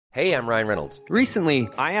Hey, I'm Ryan Reynolds. Recently,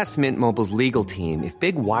 I asked Mint Mobile's legal team if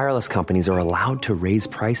big wireless companies are allowed to raise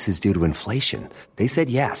prices due to inflation. They said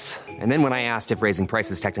yes. And then when I asked if raising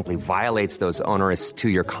prices technically violates those onerous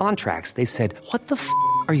two-year contracts, they said, "What the f***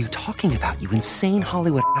 are you talking about, you insane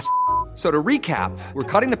Hollywood ass?" So to recap, we're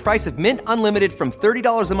cutting the price of Mint Unlimited from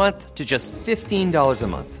 $30 a month to just $15 a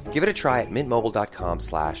month. Give it a try at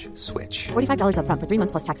mintmobile.com/switch. $45 up front for 3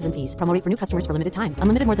 months plus taxes and fees. Promo rate for new customers for limited time.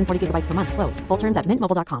 Unlimited more than 40 gigabytes per month. Slows full terms at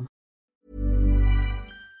mintmobile.com.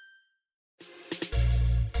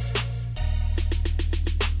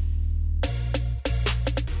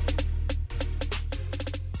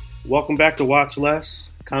 Welcome back to Watch Less,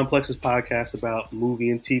 Complex's podcast about movie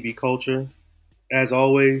and TV culture. As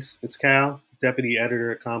always, it's Cal, deputy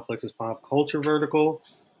editor at Complex's Pop Culture Vertical.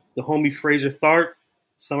 The homie Fraser Tharp,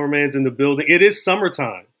 Summerman's in the building. It is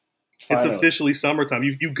summertime. Finally. It's officially summertime.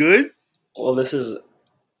 You good? Well,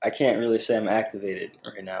 I can't really say I'm activated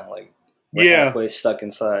right now. Like, we're halfway stuck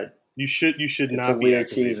inside. You should not be activated. It's a weird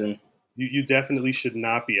season. You definitely should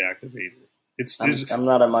not be activated. I'm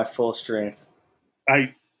not at my full strength.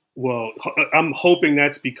 I'm hoping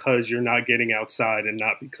that's because you're not getting outside and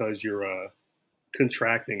not because you're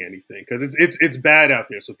contracting anything, because it's bad out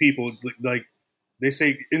there. So people, like they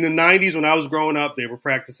say, in the 90s when I was growing up, they were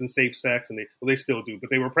practicing safe sex, and they still do, but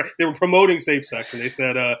they were promoting safe sex, and they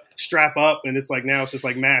said strap up, and it's like now it's just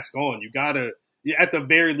like mask on. You gotta, at the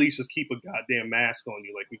very least, just keep a goddamn mask on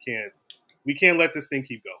you. Like we can't let this thing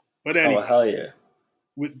keep going. But anyway, oh hell yeah!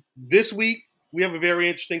 This week we have a very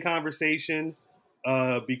interesting conversation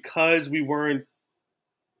because we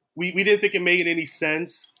didn't think it made any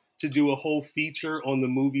sense to do a whole feature on the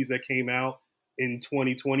movies that came out in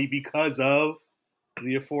 2020 because of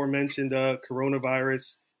the aforementioned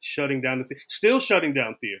coronavirus shutting down still shutting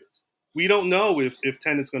down theaters. We don't know if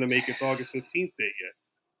Tenet's going to make its August 15th date yet.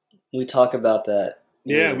 We talk about that.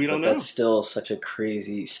 Yeah, we don't know. That's still such a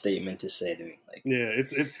crazy statement to say to me. Like, yeah,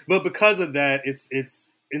 it's but because of that,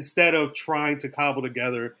 it's instead of trying to cobble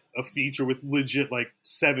together a feature with legit like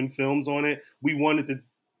 7 films on it, we wanted to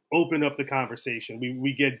open up the conversation.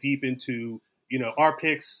 We get deep into, our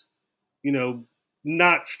picks,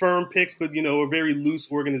 not firm picks, but, a very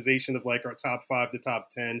loose organization of like our top 5 to top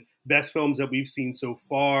 10 best films that we've seen so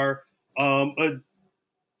far. A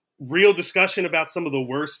real discussion about some of the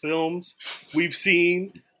worst films we've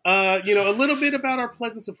seen. A little bit about our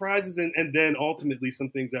pleasant surprises and then ultimately some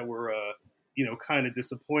things that were, kind of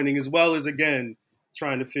disappointing, as well as, again,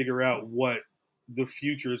 trying to figure out what the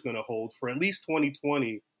future is going to hold for at least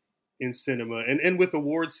 2020 in cinema and with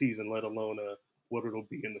award season, let alone what it'll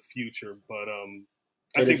be in the future. But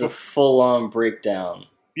it is a full-on breakdown.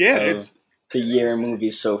 Yeah, it's the year in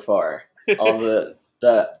movies so far. All the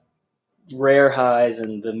rare highs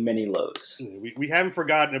and the many lows. We haven't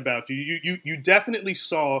forgotten about you. You definitely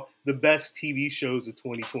saw the best TV shows of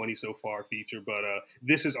 2020 so far feature, but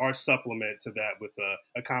this is our supplement to that with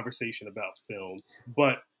a conversation about film.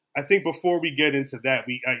 But I think before we get into that,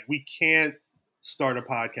 we can't start a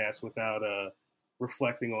podcast without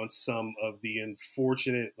reflecting on some of the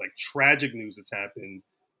unfortunate, like tragic news that's happened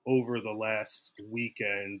over the last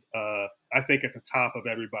weekend. I think at the top of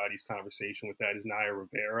everybody's conversation with that is Naya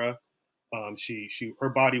Rivera. Her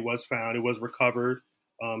body was found. It was recovered.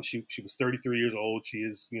 She was 33 years old. She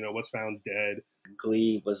was found dead.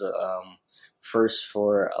 Glee was a first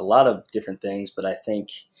for a lot of different things, but I think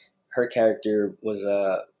her character was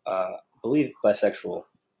I believe bisexual.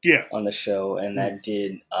 Yeah. On the show, and that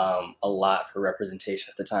did a lot for representation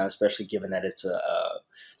at the time, especially given that it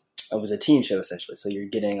was a teen show essentially. So you're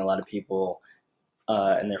getting a lot of people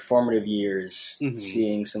in their formative years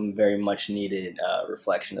seeing some very much needed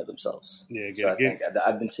reflection of themselves. Yeah, I think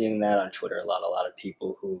I've been seeing that on Twitter a lot of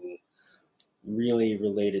people who really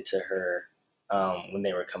related to her when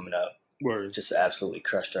they were coming up. Word. Just absolutely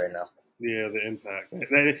crushed right now. Yeah, the impact,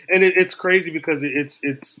 and it's crazy because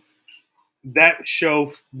it's that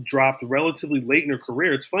show dropped relatively late in her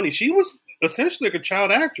career. It's funny. She was essentially like a child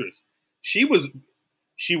actress. She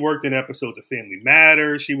worked in episodes of Family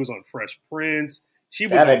Matters. She was on Fresh Prince.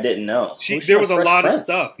 I didn't know. There was a lot of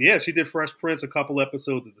stuff. Yeah, she did Fresh Prince, a couple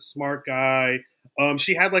episodes of The Smart Guy.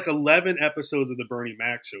 She had like 11 episodes of the Bernie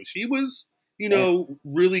Mac show. She was,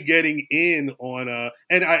 really getting in on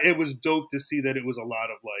it was dope to see that it was a lot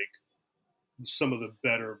of like some of the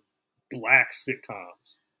better Black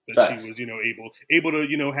sitcoms that she was, able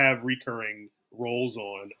to, have recurring roles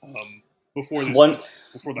on. Before the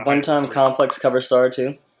one-time Complex cover star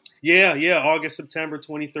too. Yeah, August, September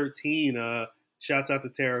 2013. Shouts out to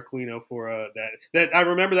Tara Aquino for that. I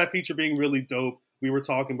remember that feature being really dope. We were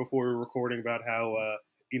talking before we were recording about how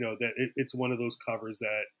that it's one of those covers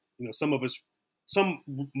that some of us some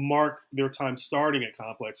mark their time starting at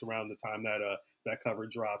Complex around the time that that cover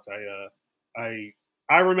dropped.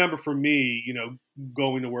 I remember for me,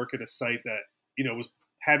 going to work at a site that was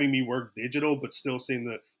having me work digital, but still seeing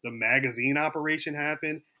the magazine operation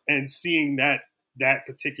happen and seeing that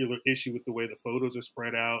particular issue with the way the photos are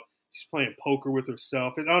spread out. She's playing poker with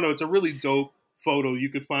herself. And I don't know, it's a really dope photo. You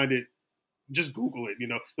could find it. Just Google it.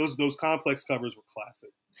 Those Complex covers were classic.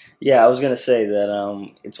 Yeah, I was gonna say that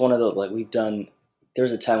it's one of those, like, there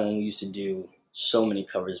was a time when we used to do so many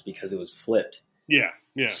covers because it was flipped. Yeah.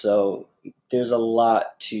 So there's a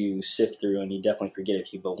lot to sift through, and you definitely forget a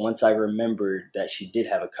few. But once I remembered that she did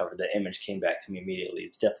have a cover, the image came back to me immediately.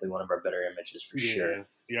 It's definitely one of our better images for sure.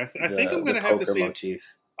 Yeah, I think I'm gonna have to see.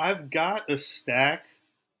 Motif. I've got a stack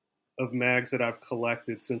of mags that I've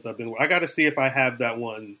collected since I've been. I got to see if I have that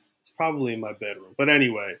one. It's probably in my bedroom. But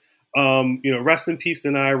anyway, rest in peace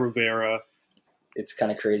to Naya Rivera. It's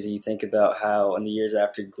kind of crazy. You think about how in the years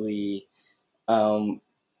after Glee, in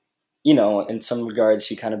some regards,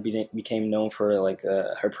 she kind of became known for like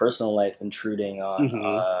her personal life intruding on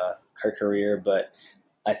her career. But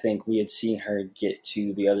I think we had seen her get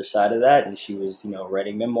to the other side of that, and she was,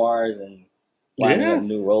 writing memoirs and lining up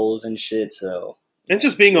new roles and shit. So and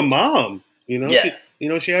just being a mom, Yeah.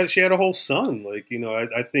 she had a whole son. Like,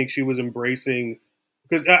 I think she was embracing,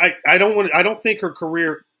 because I don't think her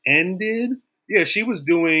career ended. Yeah, she was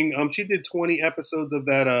doing. She did 20 episodes of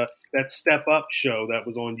that Step Up show that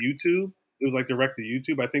was on YouTube. It was like direct to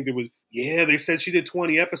YouTube. I think it was. Yeah, they said she did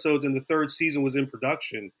 20 episodes, and the third season was in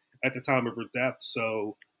production at the time of her death.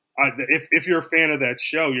 So, if you're a fan of that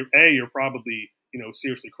show, you're probably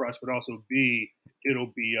seriously crushed, but also B,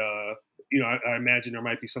 it'll be I imagine there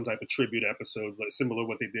might be some type of tribute episode, like similar to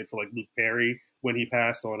what they did for like Luke Perry when he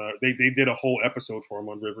passed on. They did a whole episode for him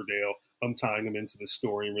on Riverdale, tying him into the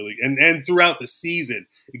story and really and throughout the season,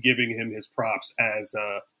 giving him his props as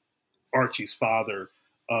Archie's father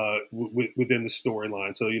within the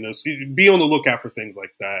storyline. So be on the lookout for things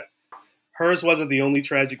like that. Hers wasn't the only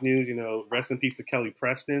tragic news. Rest in peace to Kelly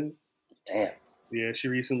Preston. Damn. Yeah, she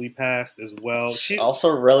recently passed as well. She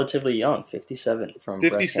also relatively young, 57 from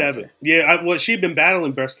 57. breast cancer. Yeah, she'd been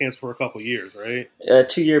battling breast cancer for a couple of years, right? A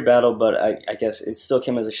 2-year battle, but I guess it still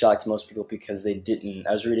came as a shock to most people because I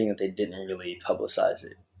was reading that they didn't really publicize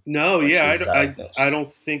it. No, yeah, I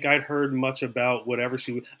don't think I'd heard much about whatever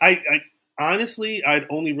she was. I honestly, I'd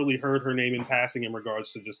only really heard her name in passing in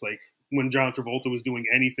regards to just like when John Travolta was doing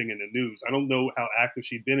anything in the news. I don't know how active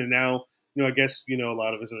she'd been, and now, I guess, a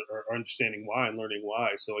lot of us are understanding why and learning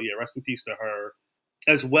why. So, yeah, rest in peace to her.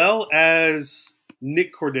 As well as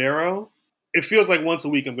Nick Cordero. It feels like once a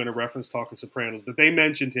week I'm going to reference Talking Sopranos, but they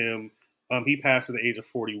mentioned him. He passed at the age of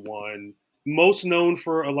 41. Most known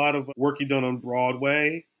for a lot of work he done on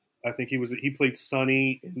Broadway. I think he played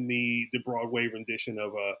Sonny in the Broadway rendition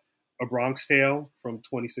of A Bronx Tale from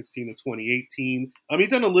 2016 to 2018. He's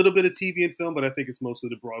done a little bit of TV and film, but I think it's mostly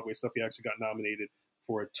the Broadway stuff. He actually got nominated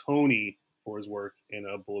for a Tony for his work in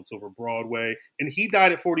Bullets Over Broadway, and he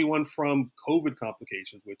died at 41 from COVID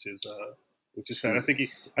complications, which is sad. I think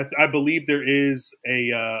I believe there is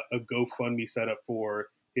a GoFundMe set up for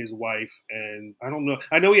his wife, and I don't know.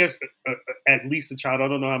 I know he has at least a child. I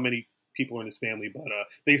don't know how many people are in his family, but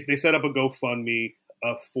they set up a GoFundMe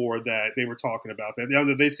for that. They were talking about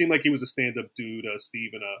that. They seemed like he was a stand-up dude.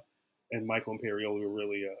 Steve and Michael Imperioli were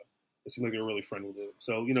really. It seemed like they were really friendly with him.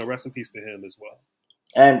 So rest in peace to him as well.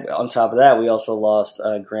 And on top of that, we also lost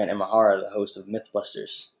Grant Imahara, the host of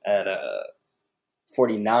Mythbusters, at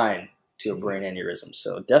 49 to a brain aneurysm.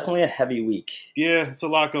 So definitely a heavy week. Yeah, it's a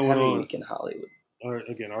lot going on. Heavy week in Hollywood.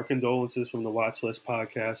 Our condolences from the Watch List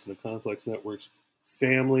podcast and the Complex Networks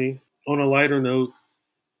family. On a lighter note,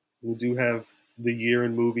 we do have the year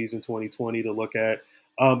in movies in 2020 to look at.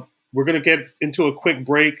 We're going to get into a quick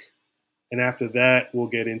break, and after that, we'll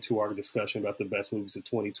get into our discussion about the best movies of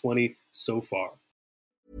 2020 so far.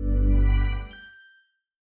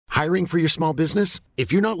 Hiring for your small business?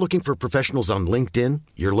 If you're not looking for professionals on LinkedIn,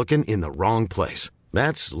 you're looking in the wrong place.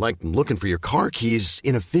 That's like looking for your car keys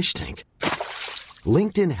in a fish tank.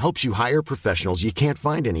 LinkedIn helps you hire professionals you can't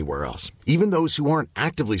find anywhere else, even those who aren't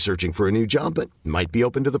actively searching for a new job but might be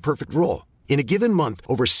open to the perfect role. In a given month,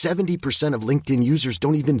 over 70% of LinkedIn users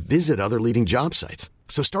don't even visit other leading job sites.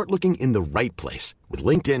 So start looking in the right place. With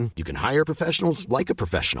LinkedIn, you can hire professionals like a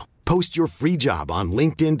professional. Post your free job on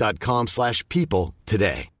linkedin.com/people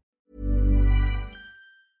today.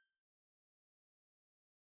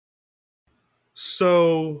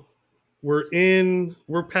 So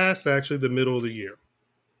we're past actually the middle of the year.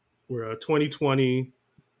 We're 2020,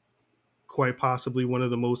 quite possibly one of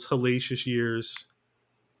the most hellacious years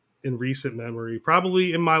in recent memory,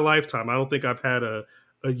 probably in my lifetime. I don't think I've had a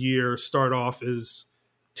year start off as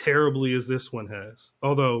terribly as this one has.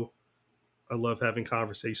 Although I love having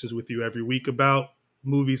conversations with you every week about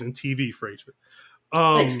movies and TV, Fraser.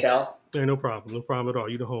 Thanks, Cal. Yeah, no problem at all.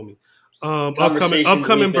 You the homie. Conversations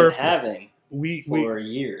upcoming we've been birthday. having We for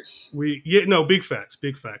years. Big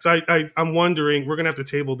facts. I'm wondering, we're gonna have to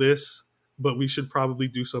table this, but we should probably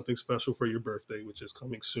do something special for your birthday, which is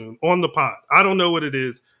coming soon on the pod. I don't know what it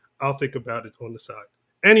is. I'll think about it on the side.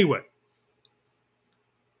 Anyway,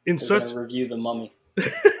 Review The Mummy.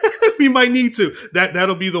 We might need to.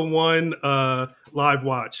 That'll be the one live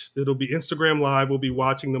watch. It'll be Instagram Live. We'll be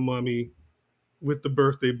watching The Mummy with the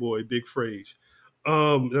birthday boy, Big Frage.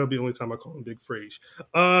 That'll be the only time I call him Big Frage.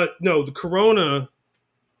 No, the Corona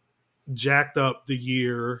jacked up the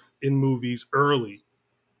year in movies early.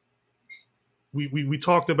 We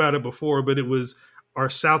talked about it before, but it was our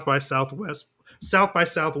South by Southwest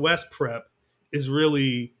prep is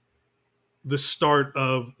really the start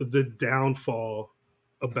of the downfall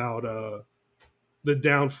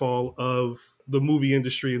of the movie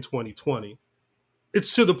industry in 2020.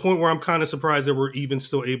 It's to the point where I'm kind of surprised that we're even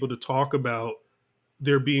still able to talk about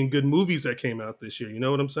there being good movies that came out this year. You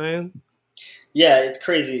know what I'm saying? Yeah, it's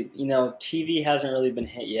crazy. TV hasn't really been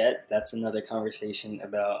hit yet. That's another conversation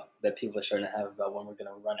that people are starting to have about when we're going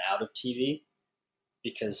to run out of TV,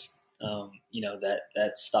 because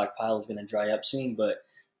that stockpile is going to dry up soon. But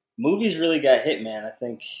movies really got hit, man. I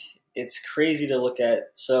think it's crazy to look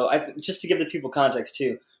at. So just to give the people context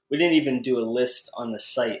too, we didn't even do a list on the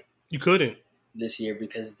site. You couldn't this year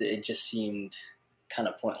because it just seemed kind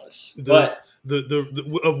of pointless. But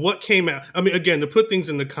of what came out, I mean, again, to put things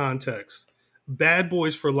into context, Bad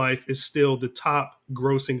Boys for Life is still the top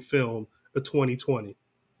grossing film of 2020.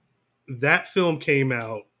 That film came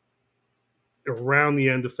out around the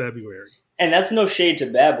end of February. And that's no shade to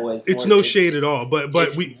Bad Boys. It's no shade at all. But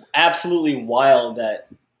it's absolutely wild that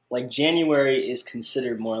January is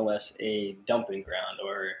considered more or less a dumping ground,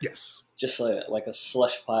 or yes, just like a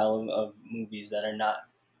slush pile of movies that are not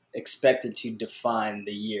expected to define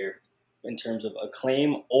the year in terms of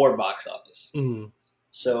acclaim or box office. Mm-hmm.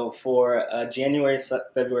 So for a January,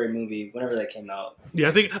 February movie, whenever that came out, yeah,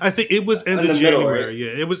 I think it was end of January. Middle, right?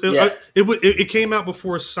 Yeah, it was. It came out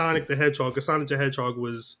before Sonic the Hedgehog, because Sonic the Hedgehog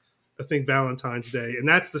was, I think, Valentine's Day, and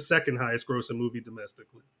that's the second highest grossing movie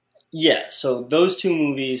domestically. Yeah, so those two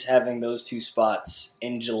movies having those two spots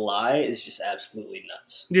in July is just absolutely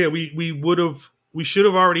nuts. Yeah, we should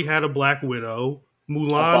have already had a Black Widow.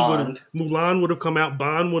 Mulan would have come out.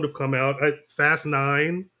 Bond would have come out. Fast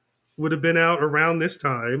 9 would have been out around this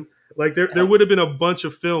time. Like there would have been a bunch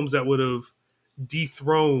of films that would have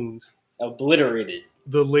dethroned, obliterated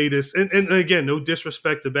the latest. And again, no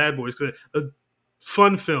disrespect to Bad Boys, because a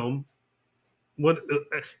fun film.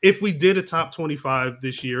 If we did a top 25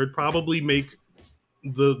 this year, it'd probably make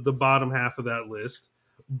the bottom half of that list.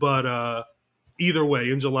 But either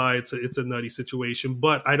way, in July, it's a nutty situation.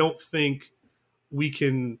 But I don't think we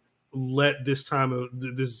can let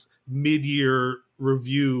this mid-year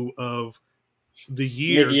review of the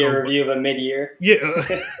year. Review of a mid-year. Yeah,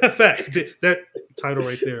 facts. That title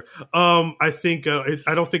right there. I think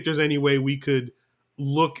I don't think there's any way we could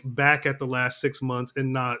look back at the last 6 months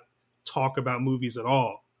and not talk about movies at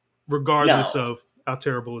all, regardless of how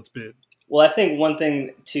terrible it's been. Well, I think one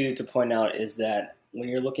thing to point out is that when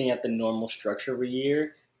you're looking at the normal structure of a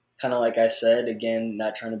year, kind of like I said, again,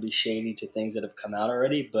 not trying to be shady to things that have come out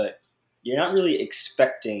already, but you're not really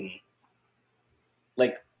expecting,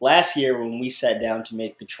 like last year when we sat down to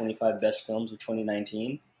make the 25 best films of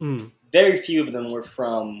 2019, very few of them were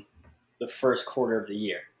from the first quarter of the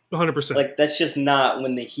year. 100%. Like, that's just not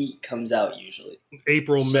when the heat comes out usually.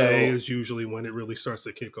 April, May is usually when it really starts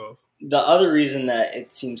to kick off. The other reason that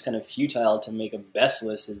it seems kind of futile to make a best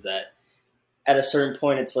list is that at a certain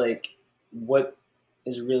point, it's like, what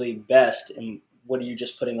is really best and what are you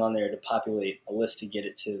just putting on there to populate a list to get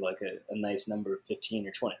it to like a nice number of 15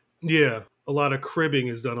 or 20? Yeah. A lot of cribbing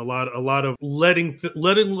is done. A lot of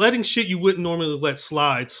letting shit you wouldn't normally let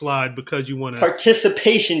slide because you want to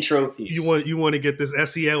participation trophies. You want to get this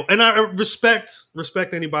SEL, and I respect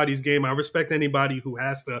anybody's game. I respect anybody who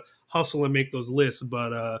has to hustle and make those lists.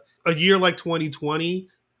 But a year like 2020,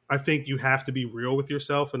 I think you have to be real with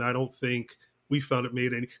yourself, and I don't think we felt it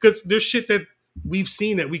made any, because there's shit that we've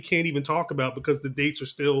seen that we can't even talk about because the dates are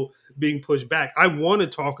still being pushed back. I want to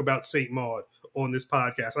talk about Saint Maud on this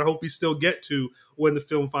podcast. I hope we still get to when the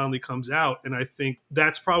film finally comes out. And I think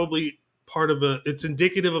that's probably it's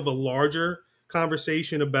indicative of a larger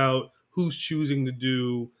conversation about who's choosing to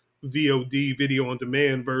do VOD, video on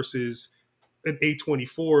demand, versus an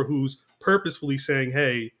A24 who's purposefully saying,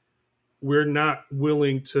 hey, we're not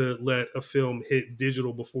willing to let a film hit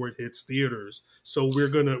digital before it hits theaters. So we're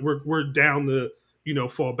down to,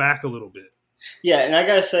 fall back a little bit. Yeah, and I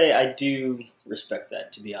gotta say, I do respect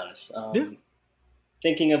that, to be honest.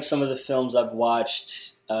 Thinking of some of the films I've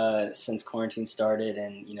watched since quarantine started,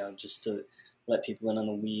 and just to let people in on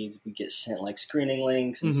the weeds, we get sent like screening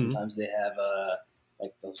links, and sometimes they have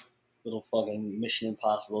like those little fucking Mission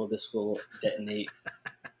Impossible. This will detonate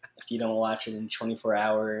if you don't watch it in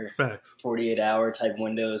 24-hour, 48-hour type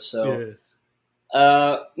windows. So,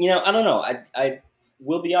 I don't know. I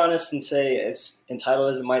will be honest and say, as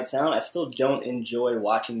entitled as it might sound, I still don't enjoy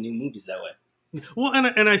watching new movies that way. Well,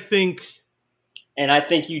 and I think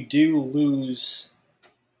you do lose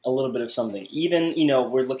a little bit of something. Even,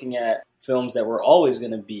 we're looking at films that were always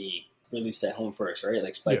going to be released at home first, right?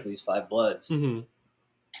 Like Spike Lee's Five Bloods. Mm-hmm.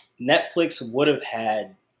 Netflix would have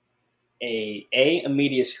had a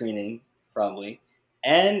media screening, probably,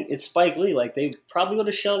 and it's Spike Lee. Like, they probably would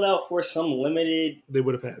have shelled out for some limited they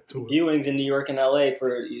would have had to viewings in New York and LA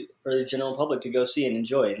for the general public to go see and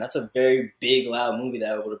enjoy. And that's a very big, loud movie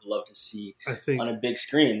that I would have loved to see on a big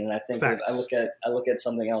screen. And I think I look at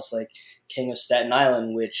something else like King of Staten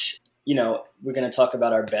Island, which, we're going to talk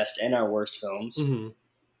about our best and our worst films. Mm-hmm.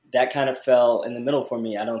 That kind of fell in the middle for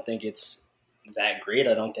me. I don't think it's that great.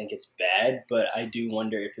 I don't think it's bad, but I do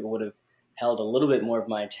wonder if it would have held a little bit more of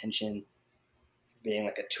my attention, being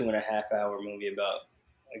like a 2.5-hour movie about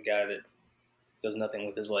a guy that does nothing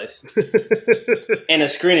with his life in a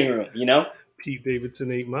screening room, Pete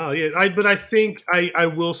Davidson, 8 Mile. Yeah, but I think I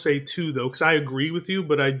will say too, though, because I agree with you,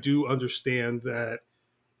 but I do understand that,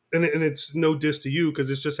 and it's no diss to you, because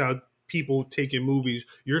it's just how people take in movies.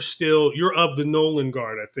 You're of the Nolan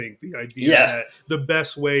guard. I think the idea that the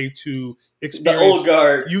best way to experience the old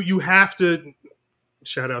guard, you have to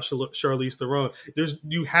shout out Charlize Theron.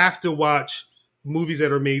 You have to watch movies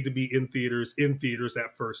that are made to be in theaters that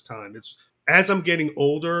first time. It's as I'm getting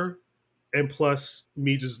older, and plus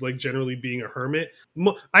me just like generally being a hermit,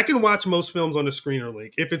 I can watch most films on the screener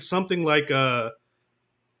link. If it's something like I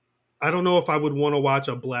don't know if I would want to watch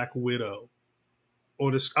a Black Widow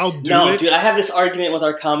on this. I'll do it. Dude, I have this argument with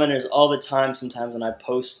our commenters all the time. Sometimes when I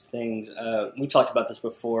post things, we talked about this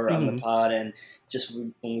before on the pod, and just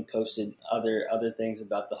when we posted other things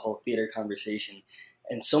about the whole theater conversation.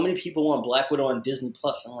 And so many people want Black Widow on Disney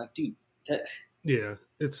Plus. I'm like, dude,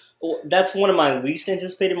 that's one of my least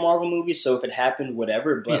anticipated Marvel movies. So if it happened,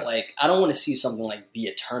 whatever. But like, I don't want to see something like The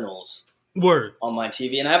Eternals on my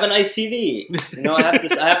TV. And I have a nice TV.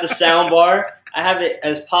 I have the sound bar. I have it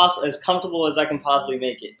as comfortable as I can possibly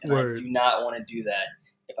make it. And I do not want to do that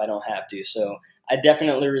if I don't have to. So I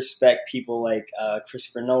definitely respect people like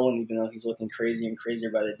Christopher Nolan, even though he's looking crazy and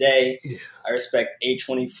crazier by the day. Yeah. I respect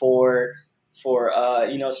A24 for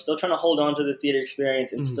still trying to hold on to the theater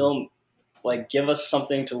experience and still like give us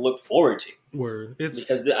something to look forward to.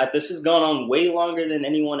 Because this has gone on way longer than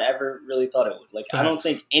anyone ever really thought it would. Like, I don't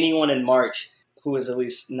think anyone in March, who is at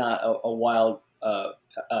least not a wild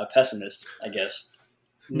pessimist, I guess,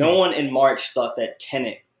 no one in March thought that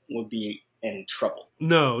Tenet would be in trouble.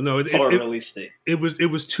 No, for a release date. It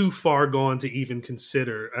was too far gone to even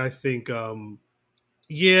consider. I think,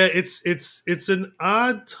 it's an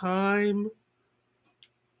odd time.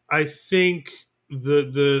 I think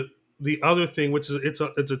the other thing, which is it's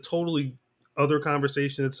a totally other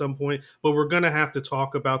conversation at some point, but we're gonna have to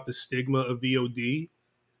talk about the stigma of VOD,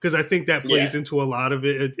 because I think that plays into a lot of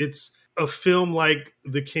it. It's a film like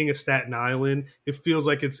The King of Staten Island. It feels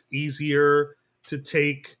like it's easier to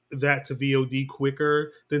take that to VOD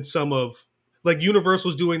quicker than some of, like,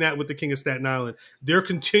 Universal's doing that with The King of Staten Island. They're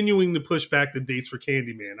continuing to push back the dates for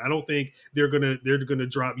Candyman. I don't think they're gonna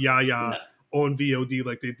drop Yaya on VOD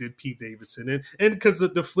like they did Pete Davidson. And because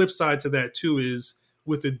the flip side to that too is,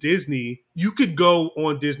 with the Disney, you could go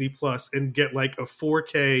on Disney Plus and get like a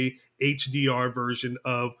 4K HDR version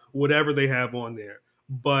of whatever they have on there.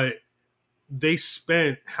 But they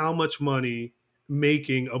spent how much money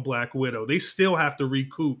making a Black Widow? They still have to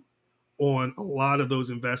recoup on a lot of those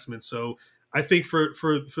investments. So I think for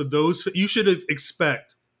those, you should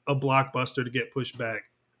expect a blockbuster to get pushed back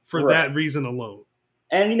for that reason alone.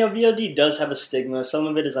 And, VOD does have a stigma. Some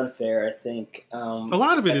of it is unfair, I think. A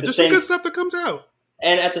lot of it is just some good stuff that comes out.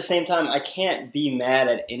 And at the same time, I can't be mad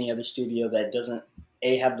at any other studio that doesn't,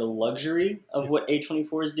 have the luxury of what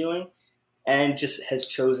A24 is doing, and just has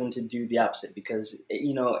chosen to do the opposite. Because,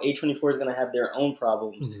 A24 is going to have their own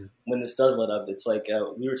problems when this does let up. It's like,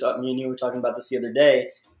 me and you were talking about this the other day.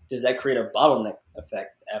 Does that create a bottleneck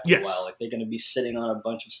effect after a while? Like, they're going to be sitting on a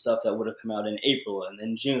bunch of stuff that would have come out in April and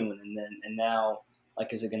then June and now...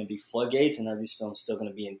 Like, is it going to be floodgates, and are these films still going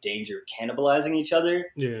to be in danger of cannibalizing each other?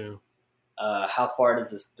 Yeah. How far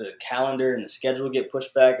does the calendar and the schedule get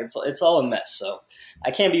pushed back? It's all a mess. So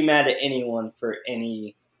I can't be mad at anyone for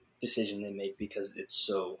any decision they make because it's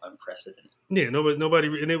so unprecedented. Yeah, nobody,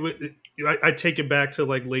 and I take it back to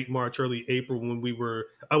like late March, early April when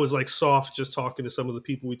I was like soft just talking to some of the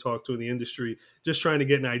people we talked to in the industry, just trying to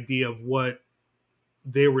get an idea of what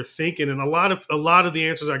they were thinking, and a lot of the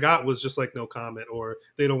answers I got was just like no comment, or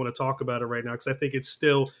they don't want to talk about it right now because I think it's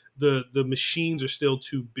still the machines are still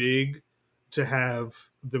too big to have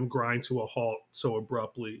them grind to a halt so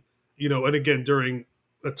abruptly, and again during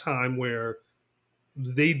a time where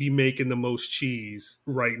they'd be making the most cheese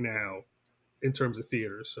right now in terms of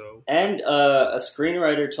theaters. So, and a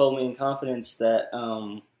screenwriter told me in confidence that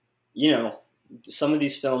some of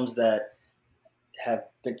these films that have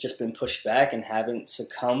just been pushed back and haven't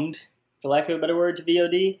succumbed, for lack of a better word, to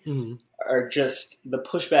VOD are just, the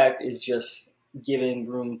pushback is just giving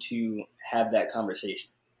room to have that conversation.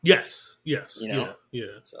 Yes. Yeah.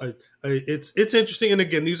 So. It's interesting, and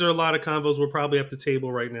again, these are a lot of convos we'll probably have to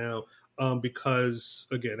table right now. Because,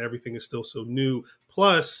 again, everything is still so new.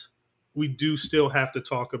 Plus, we do still have to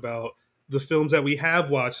talk about the films that we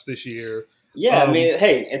have watched this year. Yeah, I mean,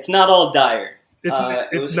 hey, it's not all dire.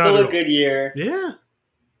 It was still a good year. Yeah.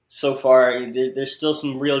 So far, there's still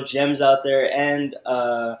some real gems out there. And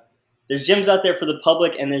there's gems out there for the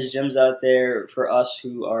public, and there's gems out there for us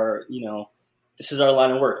who are, this is our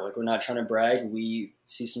line of work. Like, we're not trying to brag. We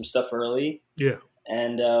see some stuff early. Yeah.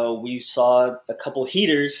 And we saw a couple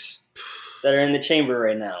heaters that are in the chamber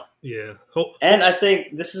right now. Yeah. And I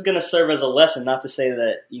think this is going to serve as a lesson, not to say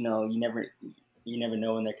that, you never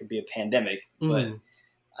know when there could be a pandemic, but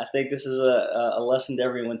I think this is a lesson to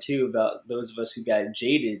everyone too, about those of us who got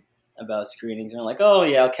jaded about screenings and are like, oh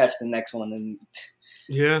yeah, I'll catch the next one. And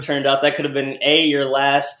yeah, turned out that could have been A, your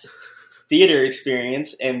last theater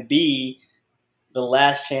experience, and B, the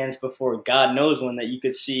last chance before God knows when that you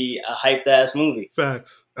could see a hyped ass movie.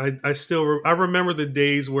 Facts. I remember the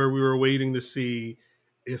days where we were waiting to see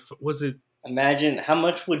Imagine how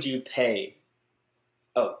much would you pay?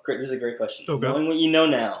 Oh, great! This is a great question. Okay. Knowing what you know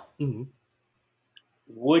now,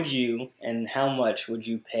 would you, and how much would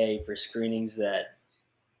you pay for screenings that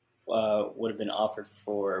would have been offered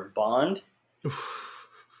for Bond,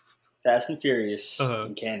 Fast and Furious,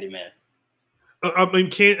 and Candyman?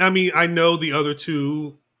 I know the other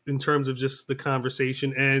two in terms of just the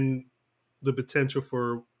conversation and the potential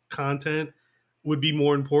for content would be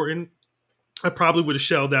more important. I probably would have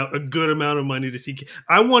shelled out a good amount of money to see.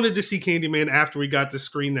 I wanted to see Candyman after we got to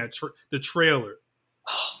screen the trailer.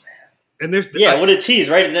 Oh man! And what a tease,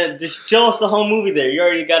 right? Just show us the whole movie. There, you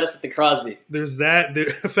already got us at the Crosby. There's that.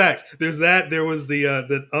 Facts. There's that. There was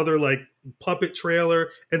the other like puppet trailer,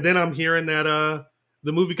 and then I'm hearing that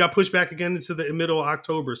the movie got pushed back again into the middle of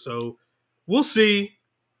October. So we'll see.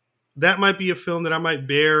 That might be a film that I might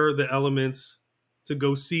bear the elements to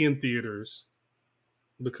go see in theaters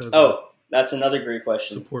because. That's another great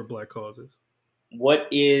question. Support Black causes. What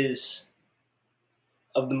is,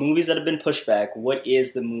 of the movies that have been pushed back, what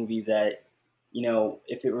is the movie that,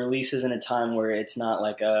 if it releases in a time where it's not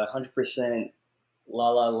like 100% La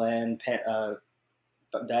La Land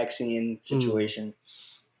vaccine situation,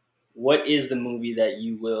 what is the movie that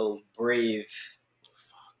you will brave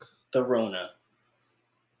the Rona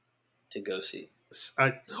to go see?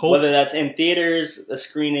 Whether that's in theaters, a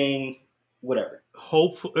screening, whatever.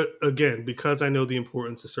 Hopefully, again, because I know the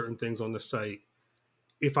importance of certain things on the site,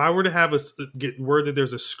 if I were to get word that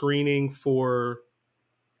there's a screening for,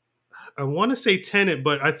 I want to say Tenet,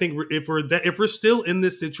 but I think if we're still in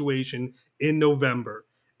this situation in November,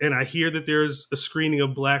 and I hear that there's a screening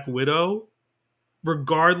of Black Widow,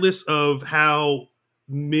 regardless of how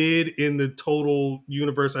mid in the total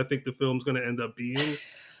universe I think the film's going to end up being,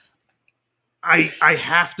 I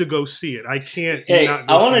have to go see it. I can't. Hey, not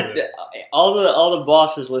go I want to. All the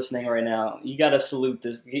bosses listening right now, you got to salute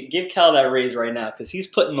this. Give Cal that raise right now because he's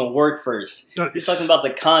putting the work first. He's talking about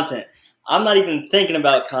the content. I'm not even thinking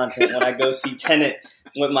about content when I go see Tenet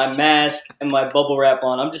with my mask and my bubble wrap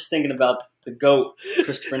on. I'm just thinking about the GOAT,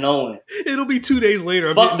 Christopher Nolan. It'll be 2 days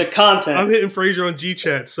later. Fuck the content. I'm hitting Fraser on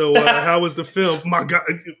G-Chat. So how was the film? My God,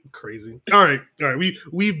 crazy. All right.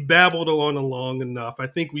 We've babbled on long enough. I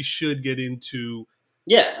think we should get into.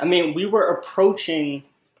 Yeah, I mean, we were approaching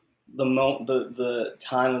the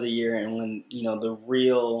time of the year and when the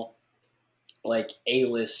real like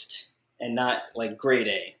A-list and not like grade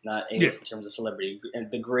A, not A-list in terms of celebrity, and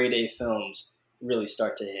the grade A films really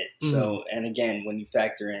start to hit. So, and again, when you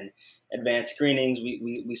factor in advanced screenings,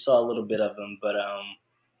 we saw a little bit of them, but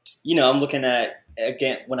I'm looking at,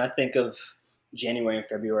 again, when I think of January and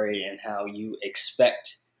February and how you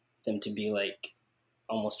expect them to be like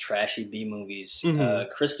almost trashy B movies. Mhm.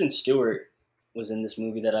 Kristen Stewart was in this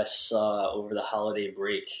movie that I saw over the holiday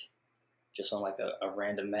break, just on like a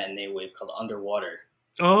random matinee wave called Underwater.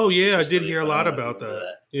 Oh yeah, I Which is did really hear a fun. I lot don't know if you about that. remember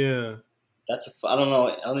that. Yeah. I don't know.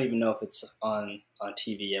 I don't even know if it's on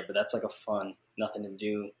TV yet, but that's like a fun, nothing to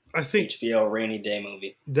do I think HBO rainy day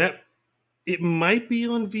movie. that it might be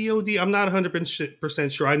on VOD. I'm not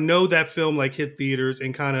 100% sure. I know that film like hit theaters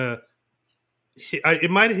and kind of it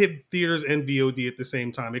might have hit theaters and VOD at the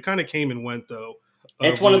same time. It kind of came and went though.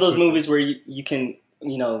 It's one of really those quickly. movies where you can,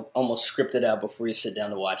 almost script it out before you sit down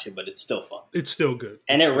to watch it, but it's still fun. It's still good.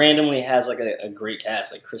 And it randomly has like a great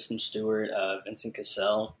cast, like Kristen Stewart, Vincent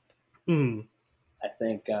Cassell. Mm, I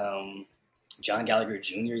think John Gallagher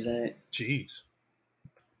Jr. is in it. jeez.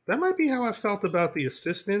 That might be how I felt about The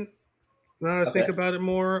Assistant. Now that I think Okay. about it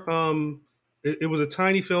more, it was a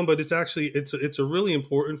tiny film, but it's a really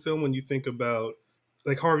important film when you think about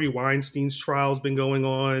like Harvey Weinstein's trial's been going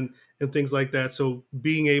on and things like that. So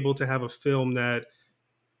being able to have a film that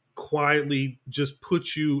quietly just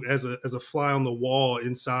puts you as a fly on the wall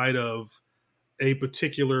inside of a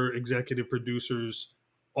particular executive producer's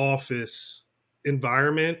office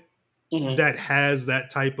environment Mhm. that has that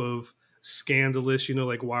type of scandalous,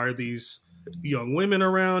 like why are these young women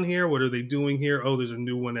around here? What are they doing here? Oh, there's a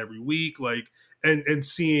new one every week. Like, and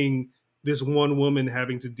seeing this one woman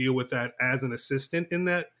having to deal with that as an assistant in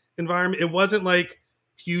that environment. It wasn't like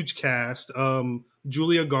huge cast.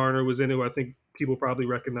 Julia Garner was in it, who I think people probably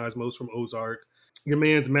recognize most from Ozark. Your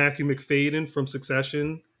man's Matthew McFadden from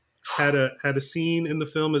Succession had a scene in the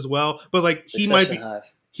film as well. But like Succession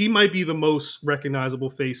Hive. he might be the most recognizable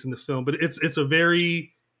face in the film, but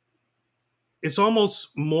it's almost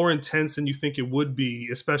more intense than you think it would be,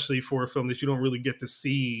 especially for a film that you don't really get to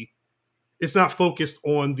see. It's not focused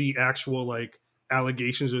on the actual like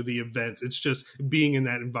allegations or the events. It's just being in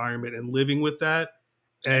that environment and living with that.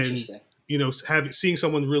 And Interesting. seeing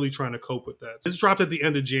someone really trying to cope with that. It's dropped at the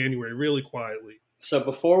end of January, really quietly. So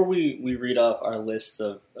before we read off our list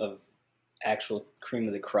of actual cream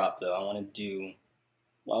of the crop, though, I want to do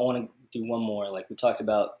one more. Like we talked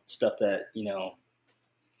about stuff that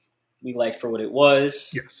we liked for what it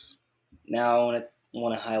was. Yes. Now I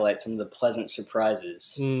want to highlight some of the pleasant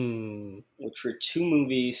surprises, which were two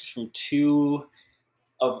movies from two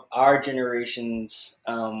of our generation's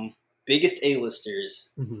biggest A-listers,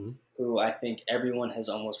 Mm-hmm. who I think everyone has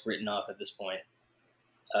almost written off at this point.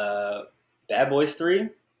 Bad Boys 3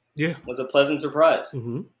 Yeah. was a pleasant surprise.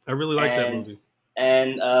 Mm-hmm. I really like that And- movie.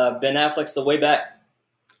 And Ben Affleck's The Way Back.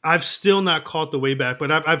 I've still not caught The Way Back,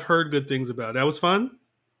 but I've heard good things about it. That was fun.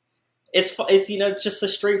 It's it's just a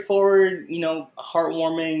straightforward,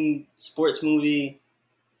 heartwarming sports movie.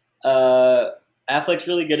 Affleck's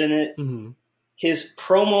really good in it. Mm-hmm. His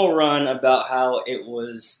promo run about how it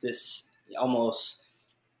was this almost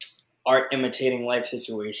art imitating life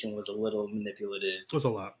situation was a little manipulative. It was a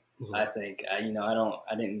lot. I think I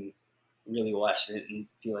didn't really watch it and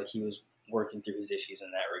feel like he was working through his issues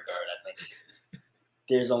in that regard. I think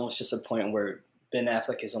there's almost just a point where Ben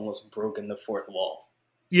Affleck has almost broken the fourth wall.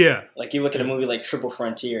 Yeah. Like you look at a movie like Triple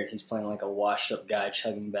Frontier and he's playing like a washed up guy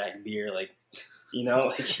chugging back beer, like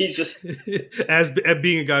like he just As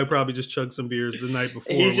being a guy who probably just chugged some beers the night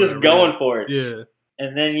before. he's or just whatever. going for it. Yeah.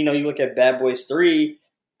 And then you look at Bad Boys 3.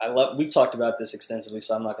 We've talked about this extensively,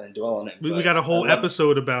 so I'm not going to dwell on it. We but got a whole I love-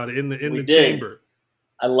 episode about it in the We did. chamber.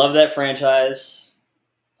 I love that franchise.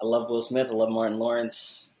 I love Will Smith. I love Martin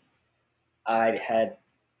Lawrence. I had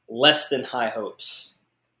less than high hopes.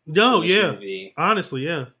 No, for this yeah. movie. Honestly,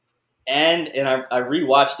 yeah. And I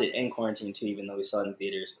rewatched it in quarantine too, even though we saw it in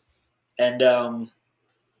theaters. And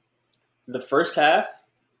the first half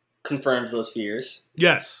confirms those fears,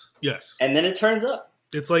 Yes. Yes. and then it turns up.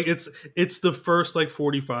 It's like it's the first like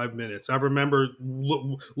 45 minutes. I remember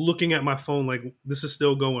looking at my phone like this is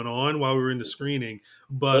still going on while we were in the screening.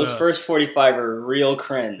 But Those first 45 are real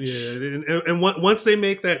cringe. yeah, and once they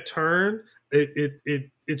make that turn,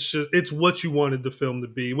 it's what you wanted the film to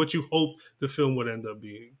be, what you hope the film would end up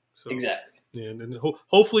being. So, Exactly. yeah, and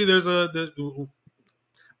hopefully there's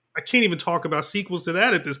I can't even talk about sequels to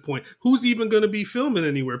that at this point. Who's even going to be filming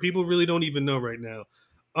anywhere? People really don't even know right now.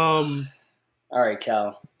 All right,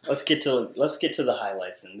 Cal. Let's get to the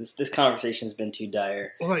highlights. And this conversation has been too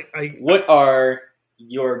dire. Well, What are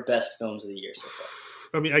your best films of the year so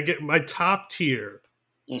far? I mean, I get my top tier.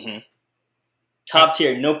 Mm-hmm. Top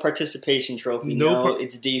tier, no participation trophy. No,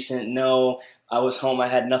 it's decent. No, I was home. I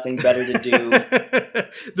had nothing better to do.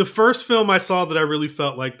 The first film I saw that I really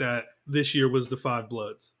felt like that this year was The Five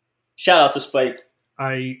Bloods. Shout out to Spike.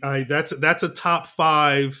 That's a top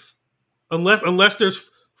 5, unless there's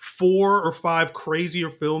 4 or 5 crazier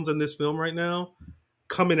films in this film right now.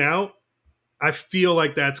 coming out, I feel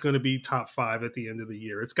like that's going to be top 5 at the end of the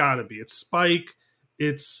year. It's got to be. It's Spike.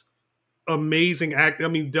 It's amazing act. I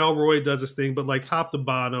mean, Delroy does this thing, but like top to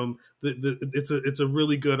bottom, it's a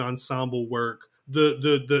really good ensemble work.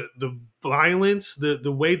 The violence,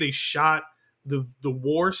 the way they shot the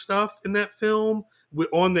war stuff in that film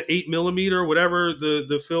on the 8mm or whatever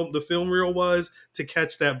the film reel was, to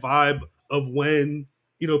catch that vibe of when,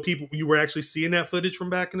 you know, people, you were actually seeing that footage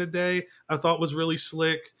from back in the day, I thought was really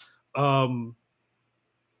slick. It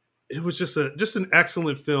was just an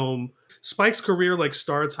excellent film. Spike's career like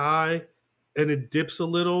starts high and it dips a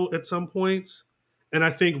little at some points, and I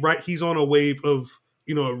think he's on a wave of,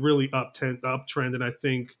 you know, a really uptrend, and I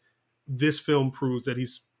think this film proves that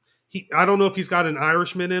I don't know if he's got an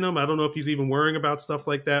Irishman in him. I don't know if he's even worrying about stuff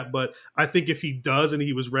like that, but I think if he does and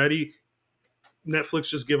he was ready, Netflix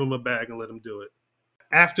just give him a bag and let him do it.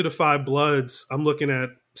 After the Five Bloods, I'm looking at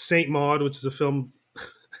Saint Maud, which is a film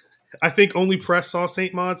I think only press saw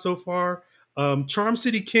Saint Maud so far. Charm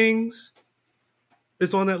City Kings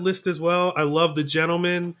is on that list as well. I love The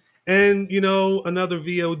Gentleman. And, you know, another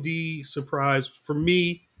VOD surprise for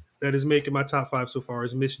me that is making my top 5 so far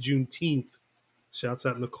is Miss Juneteenth. Shouts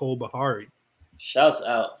out Nicole Bahari. Shouts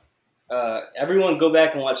out. Everyone go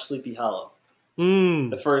back and watch Sleepy Hollow.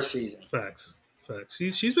 The first season. Facts.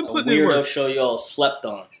 She's been putting in in work. work. Show you all slept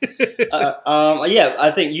on. Yeah,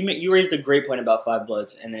 I think you raised a great point about Five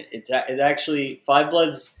Bloods, and it actually, Five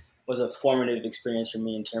Bloods was a formative experience for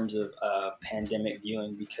me in terms of pandemic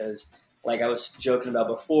viewing, because, like I was joking about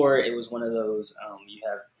before, it was one of those you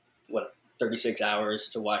have 36 hours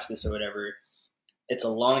to watch this or whatever. It's a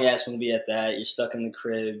long ass movie at that. You're stuck in the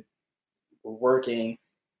crib, we're working.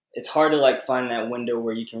 It's hard to like find that window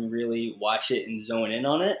where you can really watch it and zone in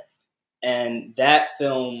on it. And that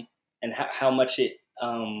film and how much it,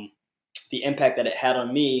 the impact that it had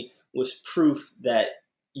on me was proof that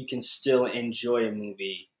you can still enjoy a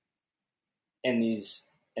movie in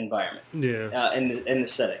these environments. Yeah. In the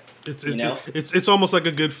setting. It's almost like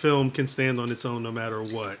a good film can stand on its own no matter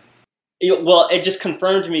what. Well, it just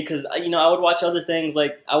confirmed to me because, you know, I would watch other things.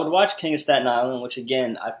 Like, I would watch King of Staten Island, which,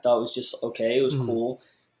 again, I thought was just okay. It was cool.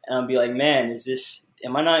 And I'd be like, man,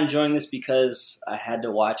 am I not enjoying this because I had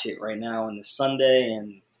to watch it right now on this Sunday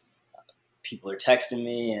and people are texting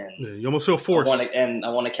me and you almost feel forced. I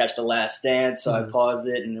want to catch The Last Dance, so I paused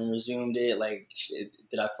it and then resumed it. Like,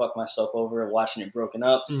 did I fuck myself over watching it broken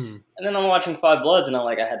up? And then I'm watching Five Bloods and I'm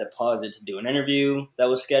like, I had to pause it to do an interview that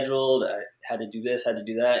was scheduled. I had to do this, had to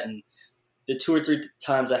do that. And the 2 or 3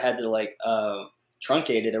 times I had to like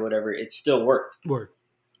truncate it or whatever, it still worked.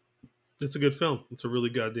 It's a good film. It's a really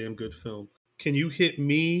goddamn good film. Can you hit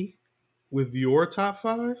me with your top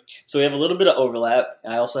 5? So we have a little bit of overlap.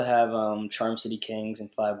 I also have Charm City Kings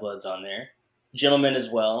and Five Bloods on there. Gentlemen as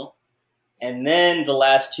well. And then the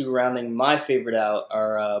last 2 rounding my favorite out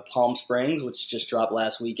are Palm Springs, which just dropped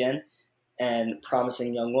last weekend, and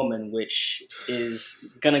Promising Young Woman, which is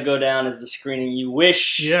going to go down as the screening you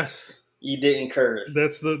wish you didn't curve.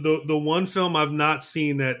 That's the one film I've not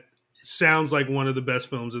seen that sounds like one of the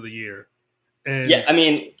best films of the year. And yeah, I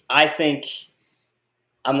mean, I think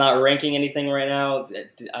I'm not ranking anything right now.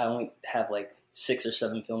 I only have like 6 or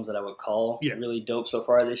 7 films that I would call really dope so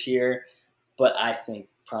far this year. But I think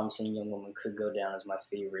Promising Young Woman could go down as my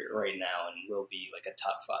favorite right now and will be like a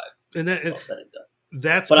top 5. And that's all said and done.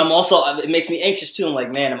 But I'm also, it makes me anxious too. I'm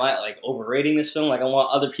like, man, am I like overrating this film? Like, I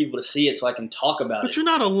want other people to see it so I can talk about it. But you're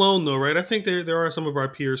not alone though, right? I think there are some of our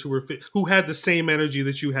peers who had the same energy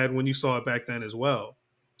that you had when you saw it back then as well.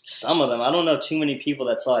 Some of them. I don't know too many people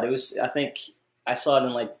that saw it. I think I saw it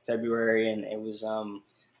in like February and it was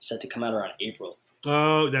set to come out around April.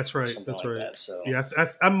 Oh, that's right. That's right. That, so. Yeah,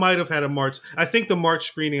 I might have had a March. I think the March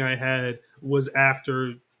screening I had was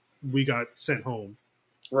after we got sent home.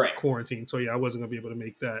 Right. Quarantine. So yeah, I wasn't gonna be able to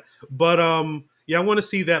make that. But yeah, I want to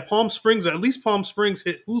see that. Palm Springs, at least Palm Springs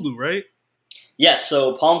hit Hulu, right? Yeah,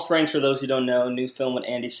 so Palm Springs, for those who don't know, new film with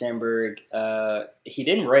Andy Samberg. He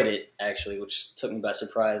didn't write it, actually, which took me by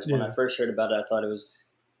surprise. When I first heard about it, I thought it was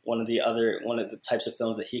one of the types of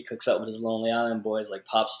films that he cooks up with his Lonely Island Boys, like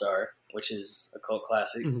Popstar, which is a cult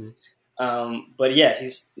classic. But yeah,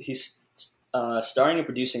 he's starring and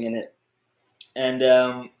producing in it.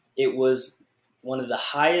 And it was one of the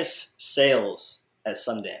highest sales at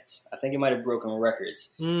Sundance. I think it might have broken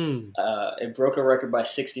records. It broke a record by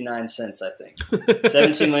 69 cents, I think.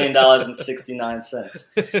 $17 million and 69 cents.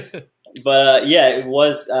 But yeah, it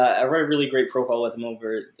was. I read a really great profile with him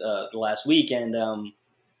over the last week, and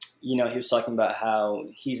he was talking about how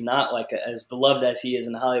he's not like as beloved as he is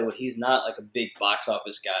in Hollywood. He's not like a big box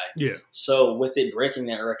office guy. Yeah. So with it breaking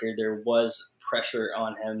that record, there was pressure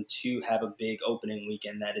on him to have a big opening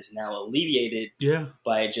weekend that is now alleviated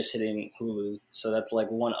by just hitting Hulu. So that's like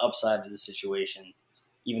one upside to the situation,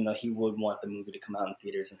 even though he would want the movie to come out in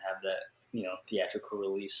theaters and have that, theatrical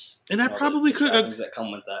release. And that probably could that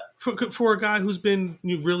come with that. For a guy who's been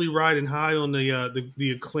really riding high on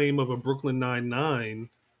the acclaim of a Brooklyn Nine-Nine,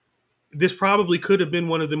 this probably could have been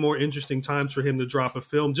one of the more interesting times for him to drop a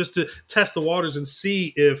film just to test the waters and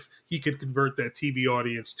see if he could convert that TV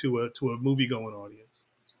audience to a movie-going audience.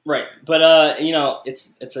 Right. But,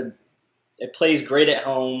 it plays great at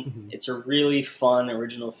home. Mm-hmm. It's a really fun,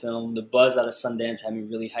 original film. The buzz out of Sundance had me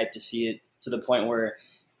really hyped to see it, to the point where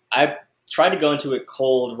I tried to go into it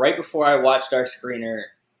cold. Right before I watched our screener,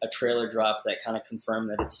 a trailer dropped that kind of confirmed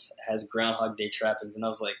that it has Groundhog Day trappings. And I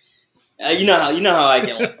was like, you know how I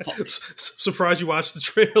get. Like, surprised you watched the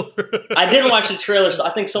trailer. I didn't watch the trailer, so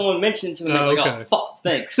I think someone mentioned it to me. I was like, "Oh, fuck,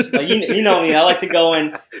 thanks." Like, you know me. I like to go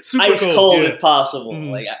in ice cold if possible.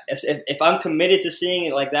 Mm. Like, if I'm committed to seeing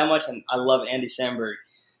it like that much, and I love Andy Samberg,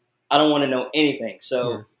 I don't want to know anything.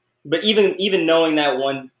 So, but even knowing that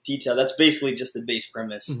one detail, that's basically just the base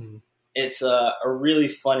premise. Mm-hmm. It's a really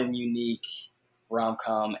fun and unique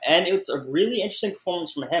rom-com, and it's a really interesting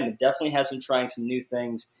performance from him. It definitely has him trying some new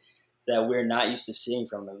things that we're not used to seeing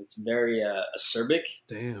from him. It's very acerbic.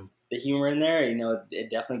 Damn. The humor in there, it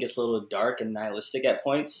definitely gets a little dark and nihilistic at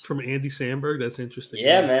points. From Andy Samberg, that's interesting.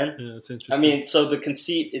 Yeah, man. Yeah, it's interesting. I mean, so the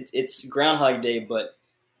conceit, it's Groundhog Day, but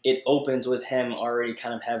it opens with him already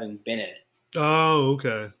kind of having been in it. Oh,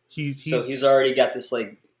 okay. So he's already got this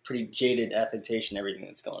like pretty jaded affectation, everything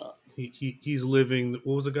that's going on. He's living.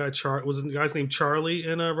 What was the guy? Was the guy's name Charlie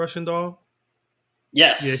in Russian Doll?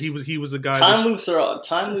 Yes. Yeah, he was the guy. Time loops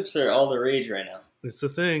are all the rage right now. It's a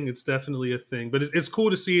thing. It's definitely a thing. But it's cool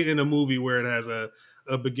to see it in a movie where it has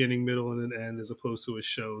a beginning, middle, and an end, as opposed to a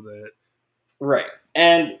show that. Right.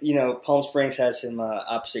 And, Palm Springs has him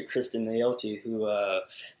opposite Kristen Milioti, who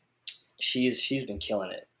she's been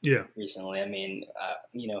killing it. Yeah. Recently. I mean,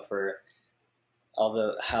 for all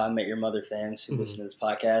the How I Met Your Mother fans who listen to this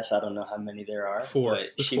podcast, I don't know how many there are.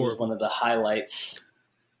 But she was one of the highlights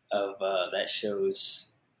of that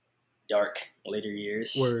show's dark later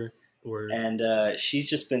years. Word. And she's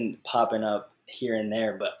just been popping up here and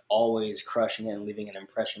there, but always crushing it and leaving an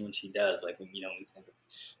impression when she does. Like, when we think of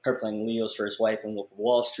her playing Leo's first wife in Wolf of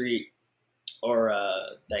Wall Street, or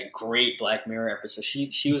that great Black Mirror episode.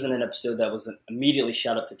 She was in an episode that was immediately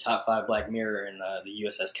shot up to top 5 Black Mirror in the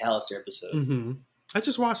USS Callister episode. Mm-hmm. I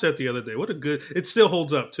just watched that the other day. It still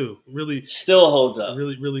holds up too. Really. Still holds up.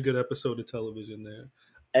 Really, really good episode of television there.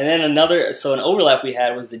 And then an overlap we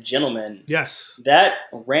had was The Gentleman. Yes. That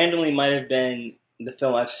randomly might have been the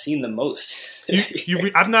film I've seen the most.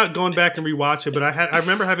 I've not gone back and rewatched it, but I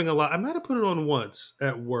remember having a lot. I might have put it on once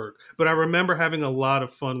at work, but I remember having a lot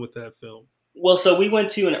of fun with that film. Well, so we went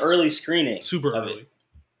to an early screening. Super early.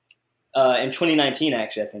 In 2019,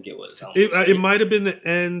 actually, I think it was. It might have been the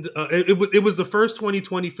end. It was the first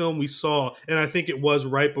 2020 film we saw, and I think it was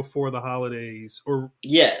right before the holidays.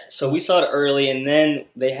 Yeah, so we saw it early, and then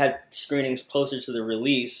they had screenings closer to the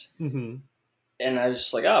release. Mm-hmm. And I was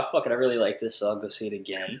just like, oh, fuck it, I really like this, so I'll go see it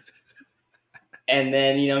again. And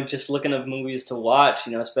then, just looking at movies to watch,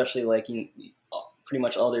 especially like pretty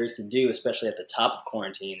much all there is to do, especially at the top of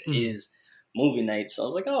quarantine, is movie nights. So I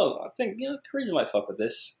was like, oh, I think, Teresa might fuck with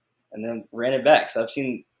this. And then ran it back. So I've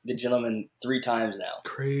seen The Gentleman 3 times now.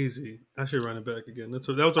 Crazy. I should run it back again.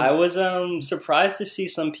 I was surprised to see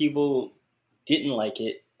some people didn't like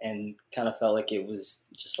it and kind of felt like it was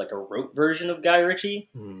just like a rote version of Guy Ritchie.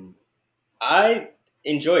 I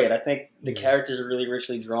enjoy it. I think the characters are really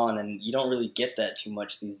richly drawn, and you don't really get that too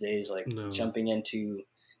much these days. Like jumping into,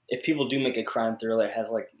 if people do make a crime thriller, it has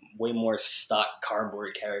like way more stock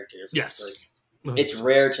cardboard characters. Yes. It's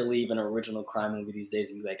rare to leave an original crime movie these days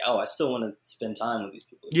and be like, oh, I still want to spend time with these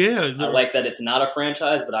people. Yeah. I like that it's not a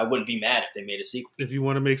franchise, but I wouldn't be mad if they made a sequel. If you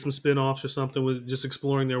want to make some spin-offs or something with just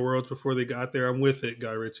exploring their worlds before they got there, I'm with it,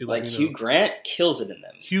 Guy Ritchie. Like Hugh Grant kills it in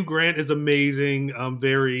them. Hugh Grant is amazing.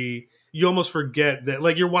 You almost forget that,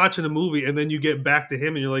 like, you're watching a movie and then you get back to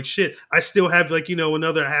him and you're like, shit, I still have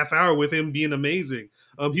another half hour with him being amazing.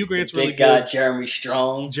 Hugh Grant's really good. Jeremy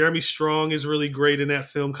Strong. Jeremy Strong is really great in that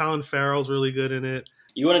film. Colin Farrell's really good in it.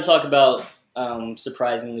 You want to talk about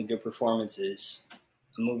surprisingly good performances?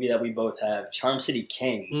 A movie that we both have, Charm City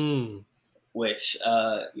Kings, which,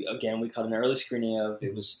 again, we caught an early screening of.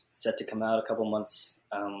 It was set to come out a couple months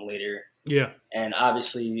later. Yeah. And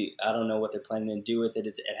obviously, I don't know what they're planning to do with it.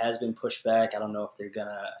 It has been pushed back. I don't know if they're going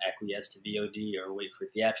to acquiesce to VOD or wait for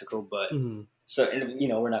theatrical. But so, and,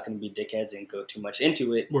 we're not going to be dickheads and go too much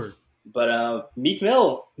into it. Word. But Meek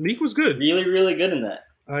Mill. Meek was good. Really, really good in that.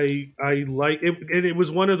 I like it. And it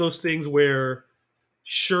was one of those things where,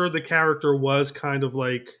 sure, the character was kind of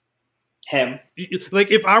like him.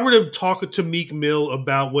 Like, if I were to talk to Meek Mill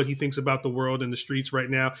about what he thinks about the world and the streets right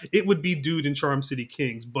now, it would be Dude in Charm City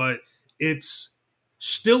Kings. But it's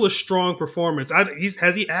still a strong performance.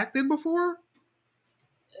 Has he acted before?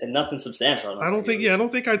 And nothing substantial. I don't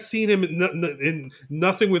think I'd seen him in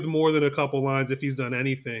nothing with more than a couple lines if he's done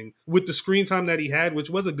anything. With the screen time that he had, which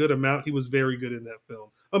was a good amount, he was very good in that film.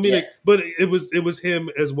 I mean, but it was him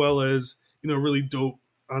as well as, really dope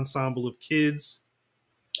ensemble of kids.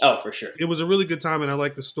 Oh, for sure. It was a really good time, and I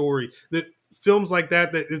like the story. That films like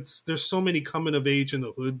that there's so many coming of age in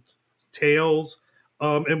the hood tales.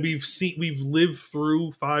 And we've lived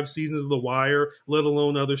through 5 seasons of The Wire, let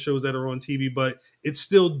alone other shows that are on TV, but it's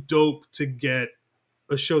still dope to get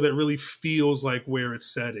a show that really feels like where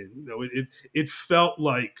it's set in. It felt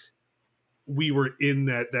like we were in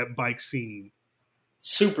that bike scene.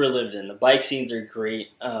 Super lived in. The bike scenes are great.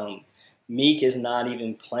 Meek is not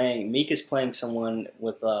even playing. Meek is playing someone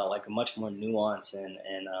with like a much more nuance and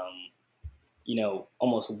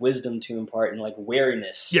almost wisdom to impart and like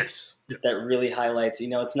wariness. Yes. That really highlights.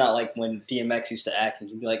 It's not like when DMX used to act and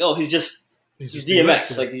you'd be like, oh, he's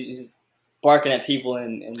DMX. Like he's barking at people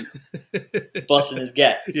and busting his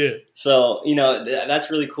gap. Yeah. So that's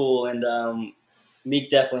really cool. And Meek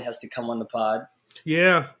definitely has to come on the pod.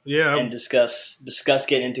 Yeah. And discuss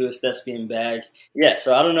getting into his thespian bag. Yeah,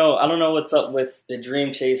 so I don't know what's up with the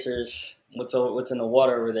Dream Chasers, what's in the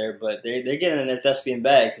water over there, but they're getting in their thespian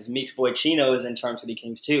bag because Meek's boy Chino is in Charm City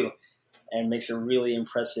Kings too, and makes a really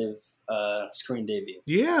impressive screen debut.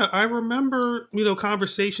 Yeah, I remember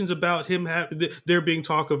conversations about him there being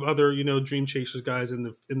talk of other Dream Chasers guys in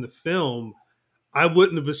the film. I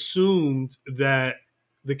wouldn't have assumed that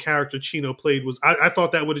the character Chino played was. I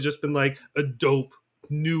thought that would have just been like a dope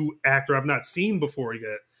new actor I've not seen before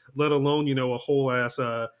yet, let alone a whole ass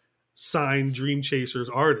signed Dream Chasers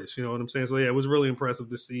artist. You know what I'm saying? So yeah, it was really impressive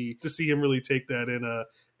to see him really take that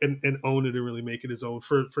and own it and really make it his own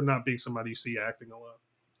for not being somebody you see acting a lot.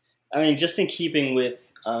 I mean, just in keeping with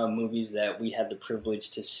movies that we had the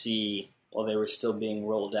privilege to see while they were still being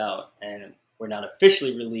rolled out and were not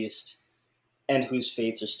officially released, and whose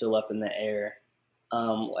fates are still up in the air.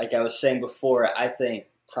 Like I was saying before, I think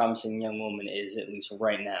Promising Young Woman is, at least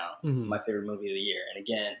right now, my favorite movie of the year. And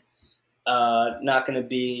again, not gonna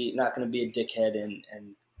be a dickhead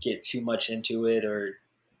and get too much into it or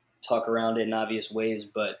talk around it in obvious ways.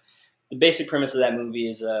 But the basic premise of that movie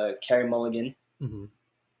is Carey Mulligan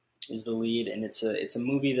is the lead, and it's a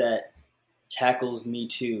movie that tackles Me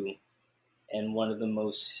Too in one of the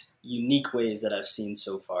most unique ways that I've seen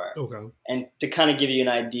so far. Okay. And to kind of give you an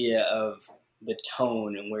idea of the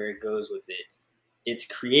tone and where it goes with it, it's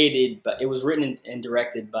created, but it was written and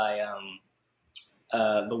directed by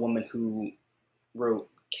the woman who wrote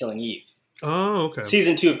Killing Eve. Oh, okay.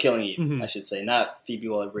 Season 2 of Killing Eve, I should say, not Phoebe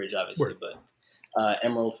Waller-Bridge, obviously, but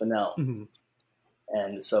Emerald Fennell.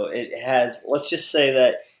 And so it has. Let's just say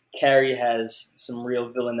that Carrie has some real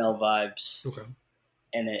Villanelle vibes. Okay.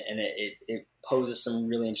 And it poses some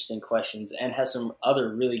really interesting questions and has some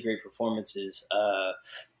other really great performances.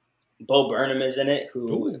 Bo Burnham is in it,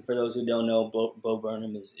 who, for those who don't know, Bo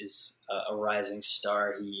Burnham is a rising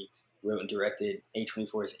star. He wrote and directed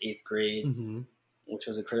A24's 8th Grade, which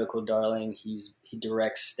was a critical darling. He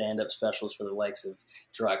directs stand-up specials for the likes of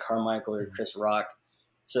Gerard Carmichael or Chris Rock.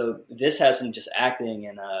 So this has him just acting,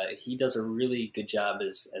 and he does a really good job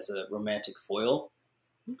as a romantic foil.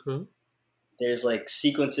 Okay. There's like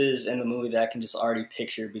sequences in the movie that I can just already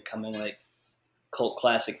picture becoming like cult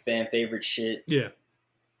classic fan favorite shit. Yeah.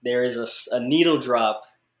 There is a needle drop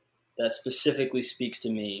that specifically speaks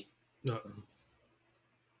to me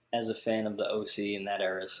as a fan of the OC in that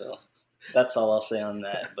era. So that's all I'll say on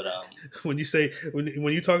that. But when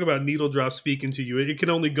you talk about needle drop speaking to you, it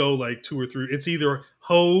can only go like 2 or 3. It's either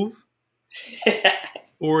Hove,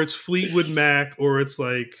 or it's Fleetwood Mac, or it's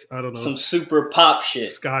like, I don't know, some super pop shit.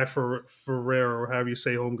 Sky Ferrera, or however you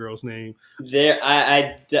say homegirl's name.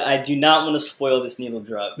 I do not want to spoil this needle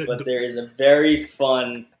drop, but there is a very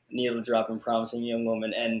fun needle drop in Promising Young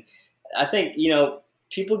Woman, and I think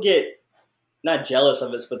people get not jealous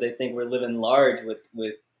of us, but they think we're living large with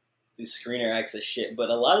the screener access shit. But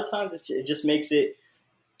a lot of times it just makes it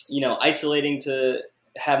isolating to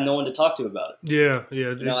have no one to talk to about it. Yeah.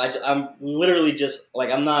 I'm literally just like,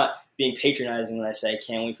 I'm not being patronizing when I say I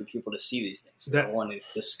can't wait for people to see these things. I want to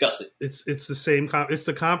discuss it. It's the same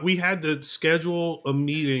we had to schedule a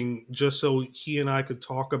meeting just so he and I could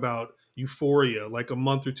talk about Euphoria like a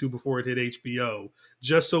month or two before it hit HBO,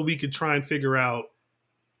 just so we could try and figure out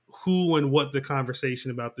who and what the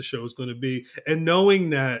conversation about the show is going to be. And knowing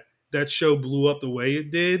that show blew up the way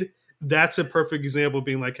it did, that's a perfect example of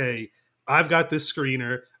being like, hey, I've got this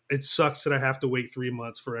screener. It sucks that I have to wait 3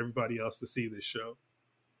 months for everybody else to see this show.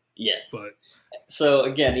 Yeah. But so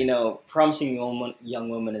again, Promising Young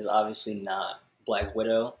Woman is obviously not Black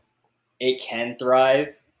Widow. It can thrive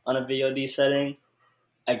on a VOD setting.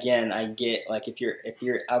 Again, I get like if you're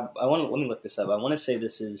let me look this up. I want to say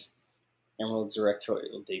this is Emerald's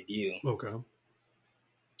directorial debut. Okay.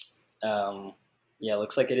 Yeah,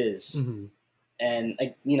 looks like it is. Mm-hmm. And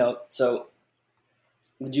so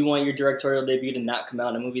would you want your directorial debut to not come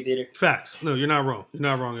out in a movie theater? Facts. No, you're not wrong. You're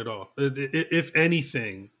not wrong at all. If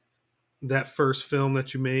anything, that first film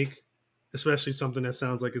that you make, especially something that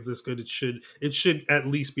sounds like it's this good, it should at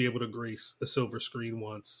least be able to grace a silver screen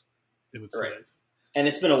once in its life. And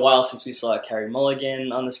it's been a while since we saw Carey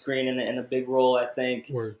Mulligan on the screen in a big role, I think.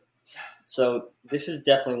 Word. So this is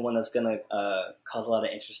definitely one that's going to cause a lot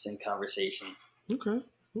of interesting conversation. Okay.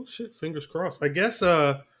 Well, shit. Fingers crossed. I guess,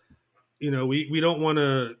 we don't want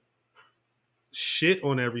to shit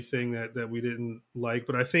on everything that we didn't like,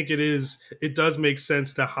 but I think it does make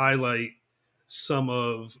sense to highlight some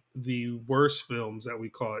of the worst films that we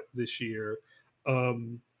caught this year.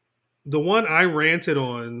 The one I ranted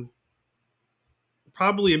on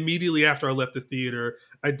probably immediately after I left the theater,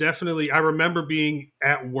 I remember being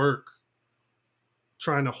at work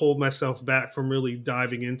trying to hold myself back from really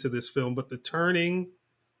diving into this film, but The Turning,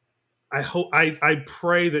 I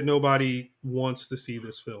pray that nobody wants to see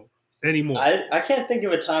this film anymore. I can't think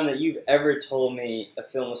of a time that you've ever told me a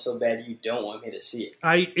film was so bad you don't want me to see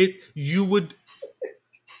it.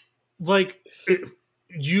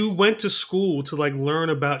 You went to school to like learn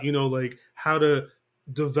about, like how to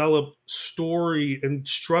develop story and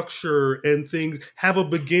structure and things, have a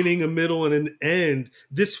beginning, a middle, and an end.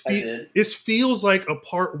 This feels like a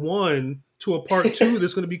part 1 to a part 2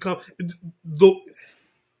 that's going to become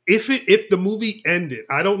if the movie ended.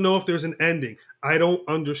 I don't know if there's an ending. I don't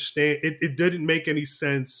understand. It didn't make any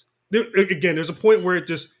sense. There's a point where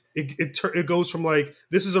it goes from like,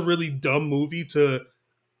 this is a really dumb movie to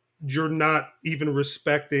you're not even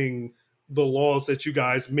respecting the laws that you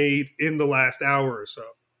guys made in the last hour or so.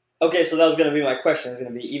 Okay, so that was going to be my question. It's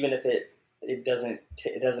going to be, even if it doesn't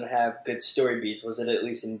have good story beats, was it at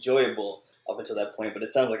least enjoyable up until that point? But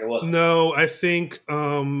it sounds like it wasn't. No, I think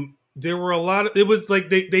there were a lot of, it was like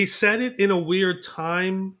they set it in a weird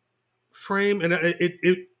time frame, and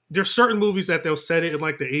there's certain movies that they'll set it in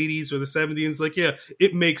like the 80s or the 70s. Like, yeah,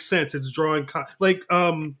 it makes sense. It's drawing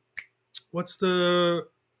what's the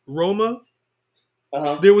Roma?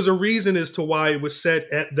 Uh-huh. There was a reason as to why it was set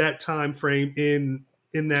at that time frame in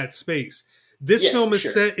that space. This film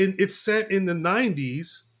is set in the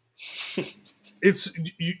 90s. It's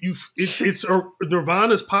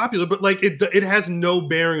Nirvana's popular, but like it has no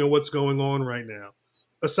bearing on what's going on right now,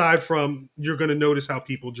 aside from you're going to notice how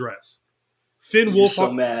people dress. Finn Wolfhard,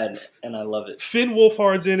 so mad, and I love it. Finn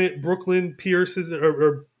Wolfhard's in it. Brooklyn Pierce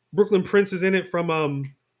or Brooklyn Prince is in it from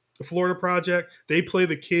the Florida Project. They play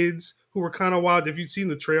the kids who were kind of wild. If you've seen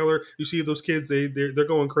the trailer, you see those kids, they're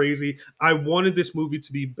going crazy. I wanted this movie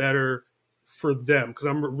to be better for them because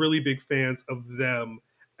I'm really big fans of them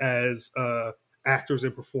as actors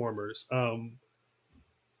and performers. I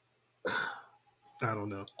don't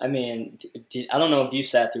know. I mean, I don't know if you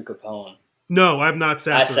sat through Capone. No, I've not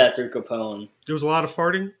sat through. I sat through Capone. There was a lot of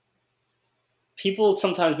farting? People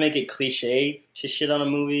sometimes make it cliche to shit on a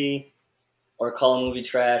movie or call a movie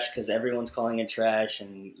trash because everyone's calling it trash,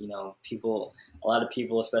 and a lot of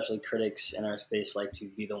people, especially critics in our space, like to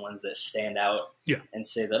be the ones that stand out and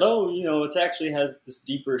say that, it actually has this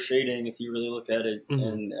deeper shading if you really look at it,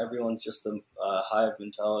 and everyone's just a hive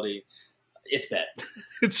mentality. It's bad.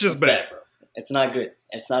 It's just bad, bro. It's not good.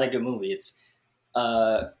 It's not a good movie. It's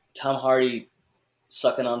Tom Hardy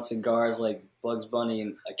sucking on cigars like Bugs Bunny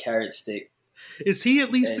and a carrot stick. Is he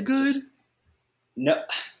at least good? No.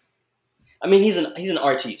 I mean, he's an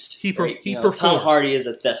artiste. He performs. Tom Hardy is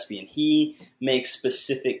a thespian. He makes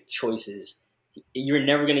specific choices. You're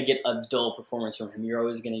never going to get a dull performance from him. You're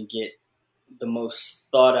always going to get the most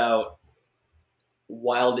thought out,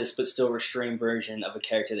 wildest but still restrained version of a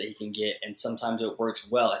character that he can get. And sometimes it works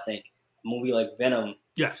well. I think a movie like Venom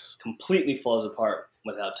completely falls apart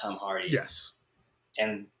without Tom Hardy. Yes.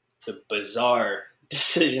 And the bizarre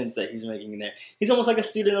decisions that he's making there. He's almost like a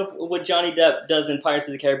student of what Johnny Depp does in Pirates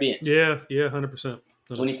of the Caribbean. Yeah, 100%.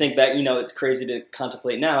 When you think back, it's crazy to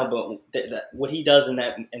contemplate now, but what he does in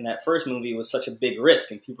that first movie was such a big risk,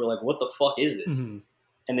 and people are like, "What the fuck is this?" Mm-hmm.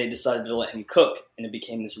 And they decided to let him cook, and it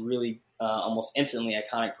became this really almost instantly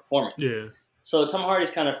iconic performance. Yeah. So Tom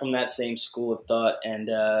Hardy's kind of from that same school of thought, and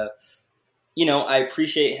I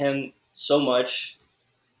appreciate him so much.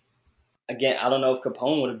 Again, I don't know if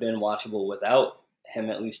Capone would have been watchable without him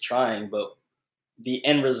at least trying, but the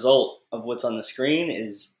end result of what's on the screen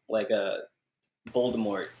is like a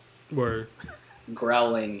Voldemort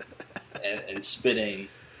growling and spitting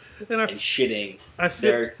and shitting.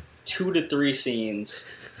 There are 2 to 3 scenes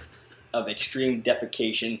of extreme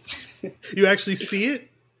defecation. You actually see it?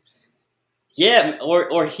 Yeah,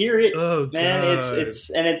 or hear it. Oh, man, God. it's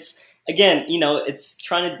again, it's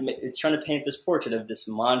trying to paint this portrait of this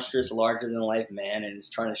monstrous, larger than life man, and it's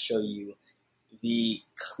trying to show you the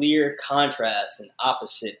clear contrast and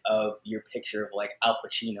opposite of your picture of like Al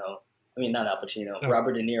Pacino. I mean, not Al Pacino,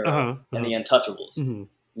 Robert De Niro and The Untouchables. Mm-hmm.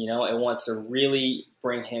 It wants to really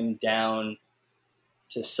bring him down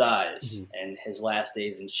to size and his last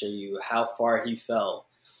days and show you how far he fell.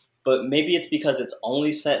 But maybe it's because it's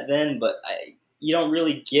only set then, but you don't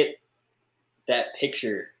really get that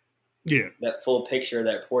picture, that full picture of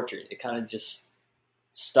that portrait. It kind of just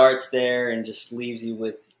starts there and just leaves you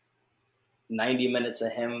with 90 minutes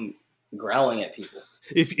of him growling at people.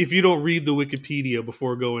 If you don't read the Wikipedia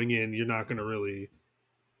before going in, you're not going to really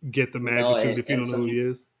get the magnitude if you don't know who he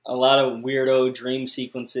is. A lot of weirdo dream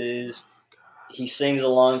sequences. He sings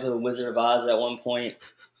along to the Wizard of Oz at one point.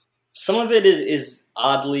 Some of it is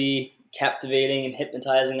oddly captivating and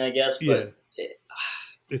hypnotizing, I guess, but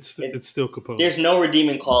it's still Capone. There's no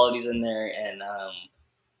redeeming qualities in there, and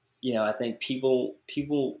I think people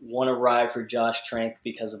want to ride for Josh Trank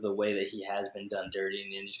because of the way that he has been done dirty in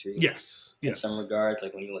the industry. Yes. In some regards,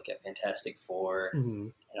 like when you look at Fantastic Four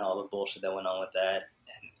and all the bullshit that went on with that,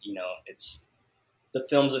 and it's the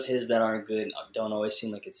films of his that aren't good don't always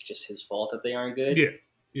seem like it's just his fault that they aren't good.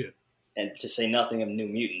 Yeah. And to say nothing of New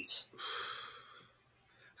Mutants,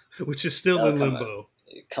 which is still in limbo,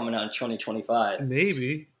 coming out in 2025.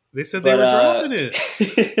 Maybe they said they were dropping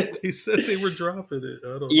it. They said they were dropping it.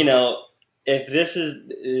 I don't know. If this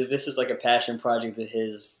is like a passion project of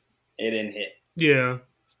his, it didn't hit. Yeah.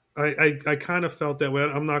 I kind of felt that way.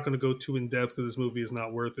 I'm not going to go too in depth because this movie is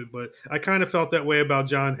not worth it, but I kind of felt that way about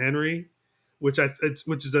John Henry, which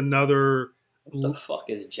is another. What the fuck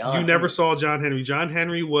is John? You never saw John Henry. John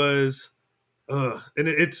Henry was, and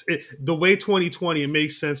it's the way 2020. It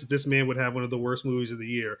makes sense that this man would have one of the worst movies of the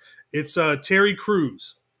year. It's Terry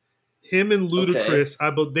Crews, him and Ludacris.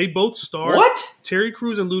 Okay. They both starred. What? Terry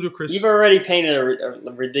Crews and Ludacris. You've already painted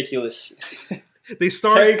a ridiculous. They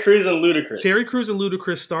star Terry Crews and Ludacris. Terry Crews and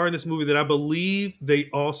Ludacris star in this movie that I believe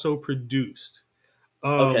they also produced.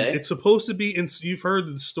 Okay. It's supposed to be. You've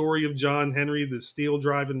heard the story of John Henry, the steel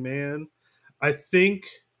driving man. I think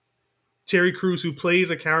Terry Crews, who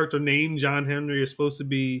plays a character named John Henry, is supposed to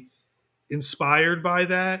be inspired by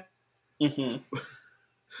that. Mm-hmm.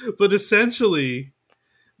 But essentially,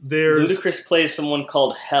 Ludacris plays someone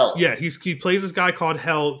called Hell. Yeah, he plays this guy called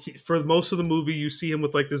Hell. For most of the movie, you see him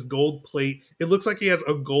with like this gold plate. It looks like he has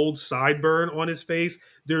a gold sideburn on his face.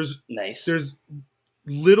 There's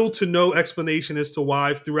little to no explanation as to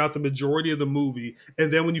why throughout the majority of the movie.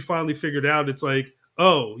 And then when you finally figure it out, it's like,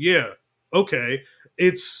 oh, yeah. Okay,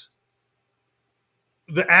 it's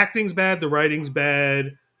the acting's bad, the writing's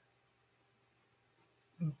bad.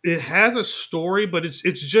 It has a story, but it's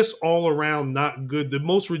just all around not good.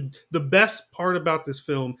 The best part about this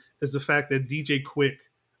film is the fact that DJ Quick,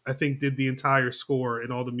 I think, did the entire score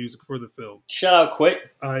and all the music for the film. Shout out Quick.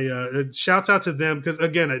 Shouts out to them because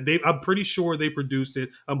again, I'm pretty sure they produced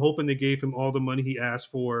it. I'm hoping they gave him all the money he asked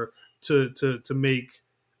for to make.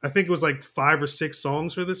 I think it was like 5 or 6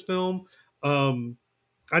 songs for this film.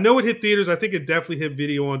 I know it hit theaters. I think it definitely hit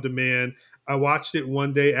video on demand. I watched it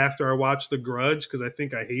one day after I watched The Grudge because I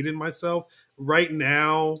think I hated myself. Right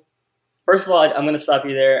now, first of all, I'm going to stop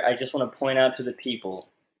you there. I just want to point out to the people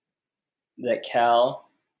that Cal,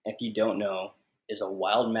 if you don't know, is a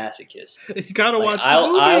wild masochist. You gotta watch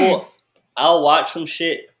the movies. I'll watch some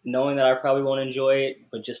shit knowing that I probably won't enjoy it,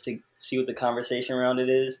 but just to see what the conversation around it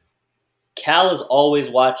is. Cal is always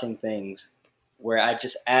watching things where I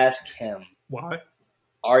just ask him, why?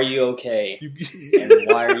 Are you okay? And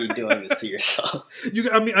why are you doing this to yourself?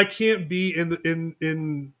 I can't be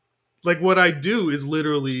in like what I do is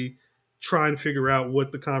literally try and figure out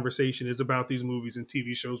what the conversation is about these movies and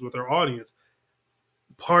TV shows with our audience.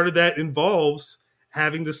 Part of that involves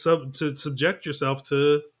having to subject yourself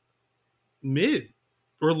to mid.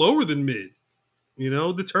 or lower than mid.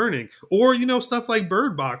 The Turning, or stuff like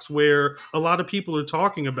Bird Box, where a lot of people are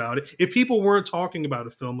talking about it. If people weren't talking about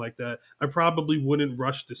a film like that, I probably wouldn't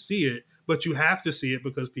rush to see it. But you have to see it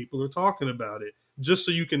because people are talking about it, just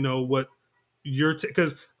so you can know what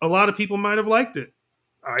because a lot of people might have liked it.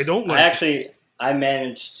 I don't like it. I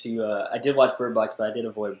managed to. I did watch Bird Box, but I did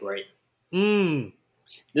avoid Bright.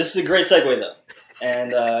 This is a great segue, though,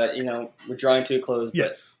 and we're drawing to a close.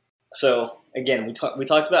 Yes. So again, we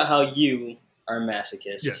talked about how you are a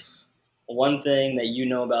masochist. Yes. One thing that you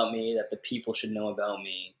know about me that the people should know about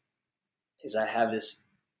me is I have this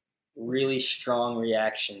really strong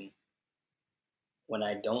reaction when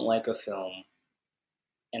I don't like a film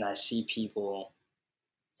and I see people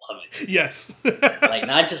love it. Yes. Like,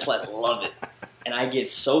 not just like love it. And I get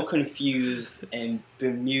so confused and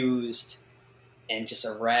bemused and just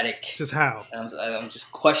erratic. Just how? And I'm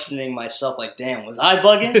just questioning myself like, damn, was I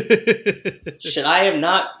bugging? Should I have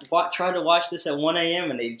not tried to watch this at 1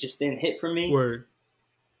 a.m. and they just didn't hit for me? Word.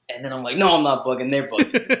 And then I'm like, no, I'm not bugging. They're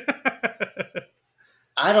bugging.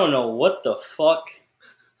 I don't know what the fuck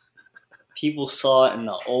people saw in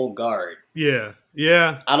The Old Guard. Yeah.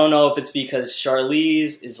 Yeah. I don't know if it's because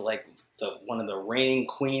Charlize is like one of the reigning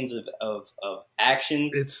queens of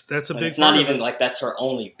action. That's a big. It's not even like that's her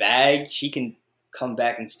only bag. She can come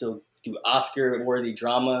back and still do Oscar-worthy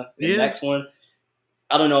drama. The next one.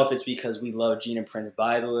 I don't know if it's because we love Gina Prince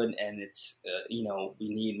Bythewood and it's we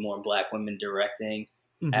need more Black women directing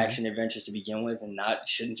action adventures to begin with, and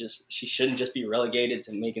she shouldn't just be relegated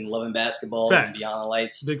to making Love and Basketball and Beyond the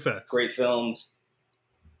Lights. Big facts. Great films.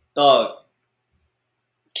 Dog.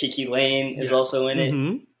 Kiki Lane is also in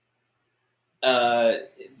it.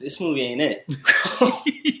 This movie ain't it.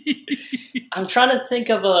 I'm trying to think.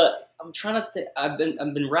 I've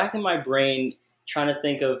been racking my brain trying to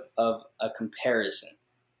think of a comparison,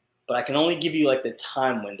 but I can only give you like the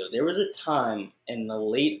time window. There was a time in the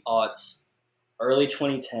late aughts, early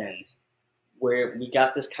 2010s, where we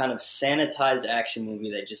got this kind of sanitized action movie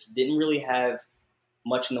that just didn't really have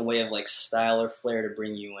much in the way of like style or flair to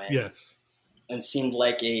bring you in. Yes. And seemed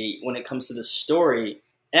like when it comes to the story,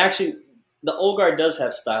 and actually, The Old Guard does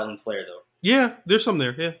have style and flair though. Yeah, there's some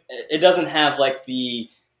there. Yeah, it doesn't have it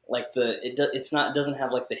doesn't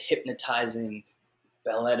have like the hypnotizing,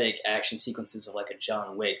 balletic action sequences of like a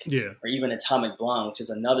John Wick, or even Atomic Blonde, which is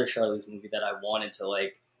another Charlize movie that I wanted to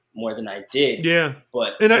like more than I did. Yeah,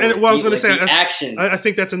 but I was going to say action. I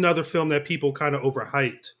think that's another film that people kind of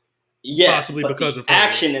overhyped. Yeah, possibly but because the of her.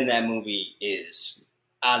 action in that movie is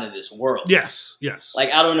out of this world. Yes.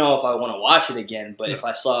 Like, I don't know if I want to watch it again, but if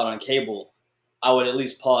I saw it on cable, I would at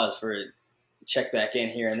least pause for it, check back in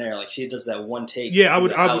here and there. Like, she does that one take. Yeah, I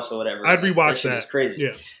would. House or whatever. I'd rewatch that. It's crazy.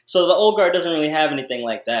 Yeah. So The Old Guard doesn't really have anything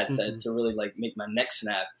like that to really like make my neck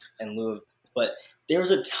snap and move. But there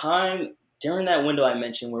was a time during that window I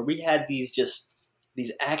mentioned where we had these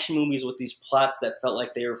action movies with these plots that felt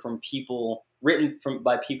like they were written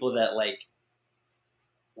by people that like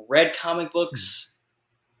read comic books.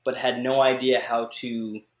 But had no idea how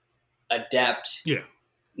to adapt. Yeah.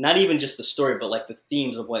 Not even just the story, but like the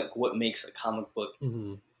themes of like what makes a comic book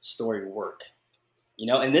story work.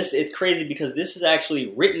 And it's crazy because this is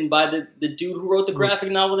actually written by the dude who wrote the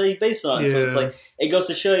graphic novel that he's based on. Yeah. So it's like, it goes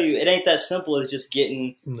to show you, it ain't that simple as just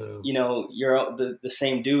getting, you're the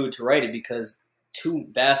same dude to write it, because two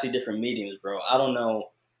vastly different mediums, bro. I don't know.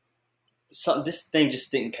 This thing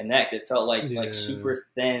just didn't connect. It felt like super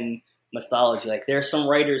thin mythology. Like, there are some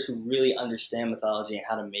writers who really understand mythology and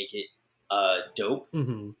how to make it dope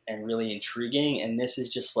and really intriguing, and this is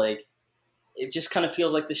just like, it just kind of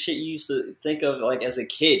feels like the shit you used to think of like as a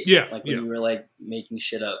kid, when you were like making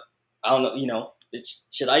shit up. I don't know, the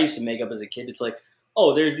shit I used to make up as a kid. It's like,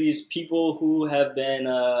 oh, there's these people who have been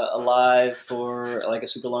alive for like a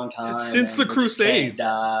super long time since the Crusades.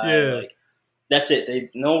 Die. Like, that's it.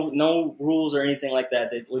 They no rules or anything like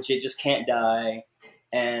that. They legit just can't die.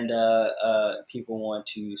 And people want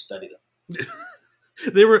to study them.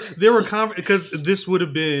 they were because this would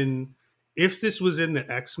have been, if this was in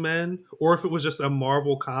the X-Men or if it was just a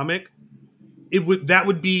Marvel comic, that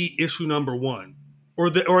would be issue number 1,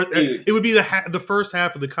 it would be the first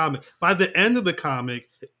half of the comic. By the end of the comic,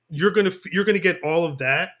 you're gonna get all of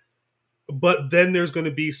that, but then there's going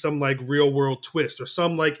to be some like real world twist or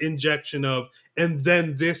some like injection of, and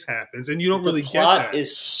then this happens, and you don't really get that. The plot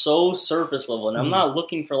is so surface level, and I'm not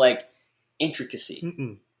looking for like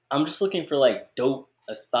intricacy. I'm just looking for like dope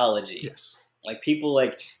mythology. Yes, like people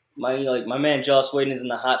like my man Joss Whedon is in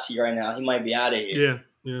the hot seat right now. He might be out of here.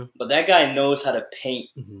 Yeah. But that guy knows how to paint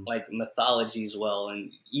like mythology as well,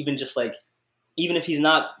 and even if he's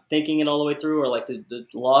not thinking it all the way through, or like the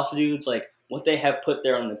Lost dudes, like what they have put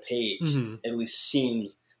there on the page Mm-hmm. at least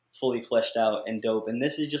seems fully fleshed out and dope. And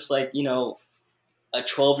this is just like, you know, a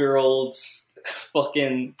 12-year-old's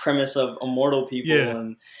fucking premise of immortal people,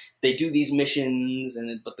 and they do these missions,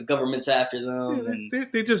 but the government's after them, and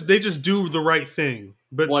they just do the right thing.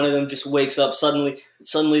 But one of them just wakes up suddenly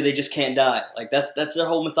they just can't die. Like that's their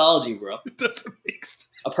whole mythology, bro. It doesn't make sense.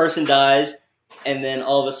 A person dies, and then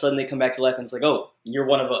all of a sudden they come back to life, and it's like, oh, you're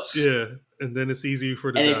one of us. Yeah, and then it's easy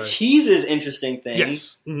for them and to die. it teases interesting things.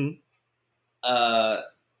 Yes. Mm-hmm.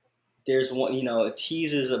 There's one, you know, it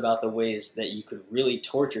teases about the ways that you could really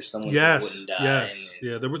torture someone who wouldn't die. Yes,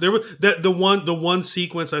 yeah. There were the one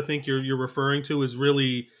sequence I think you're referring to is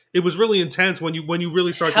really, it was really intense when you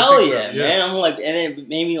really start. Hell to yeah, man! I'm like, and it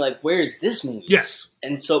made me like, where is this movie? Yes.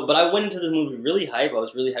 And so, but I went into this movie really hype. I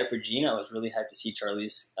was really hyped for Gina. I was really hyped to see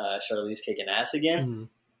Charlize kicking ass again.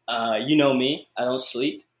 Mm-hmm. You know me, I don't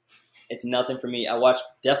sleep. It's nothing for me.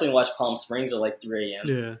 Definitely watch Palm Springs at like 3 a.m.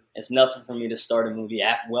 Yeah. It's nothing for me to start a movie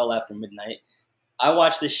well after midnight. I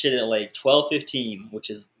watched this shit at like 12:15, which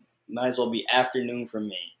is might as well be afternoon for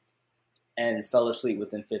me, and fell asleep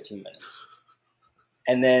within 15 minutes.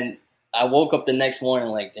 And then I woke up the next morning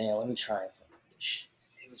like, damn, let me try and finish this shit.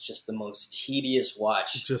 It was just the most tedious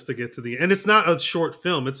watch. Just to get to the end. It's not a short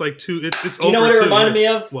film. It's like two. It's you know over what it two. reminded me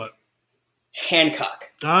of? What?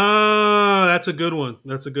 Hancock. Ah, that's a good one.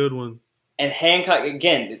 That's a good one. And Hancock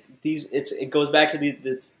again. It goes back to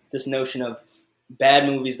this notion of bad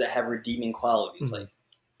movies that have redeeming qualities. Mm-hmm. Like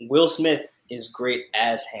Will Smith is great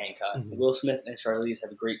as Hancock. Mm-hmm. Will Smith and Charlize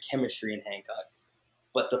have great chemistry in Hancock.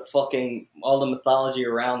 But all the mythology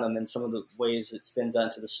around them and some of the ways it spins out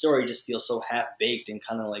into the story just feels so half baked and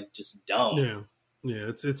kind of like just dumb. Yeah,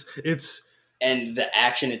 yeah. It's and the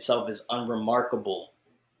action itself is unremarkable,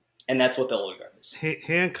 and that's what the Old Guard is.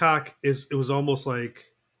 Hancock is. It was almost like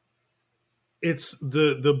it's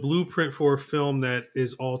the blueprint for a film that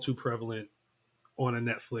is all too prevalent on a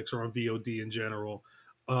Netflix or on VOD in general.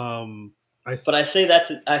 But I say that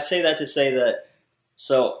to say that.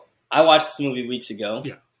 So I watched this movie weeks ago,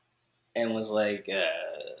 and was like,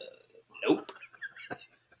 nope.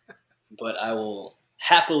 But I will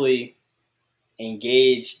happily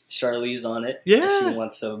engage Charlize on it. Yeah, if she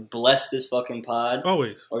wants to bless this fucking pod,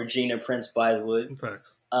 always. Or Gina Prince Bythewood.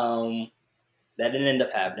 Facts. That didn't end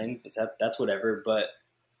up happening. That's whatever. But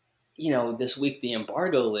you know, this week the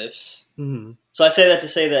embargo lifts. Mm-hmm. So I say that to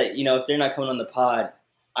say that, you know, if they're not coming on the pod,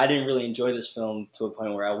 I didn't really enjoy this film to a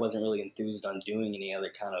point where I wasn't really enthused on doing any other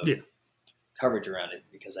kind of coverage around it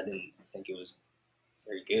because I didn't think it was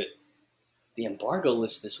very good. The embargo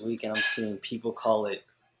lifts this week, and I'm seeing people call it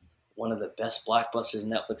one of the best blockbusters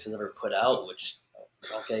Netflix has ever put out, which,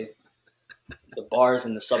 okay, the bars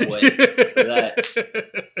and the subway for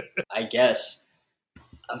that, I guess.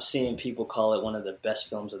 I'm seeing people call it one of the best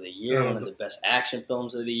films of the year, one of the best action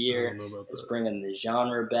films of the year. It's bringing the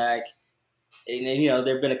genre back. And, you know,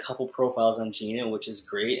 there have been a couple profiles on Gina, which is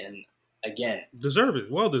great. And, again, deserve it.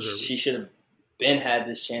 Well deserved. She should have had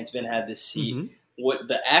this chance, had this seat. Mm-hmm. What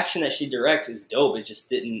the action that she directs is dope. It just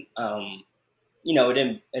didn't, you know,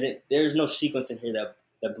 there's no sequence in here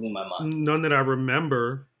that blew my mind. None that I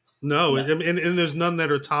remember. No. And there's none that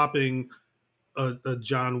are topping a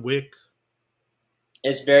John Wick.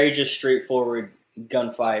 It's very just straightforward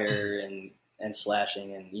gunfire and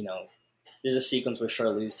slashing, and you know, there's a sequence where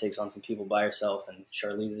Charlize takes on some people by herself, and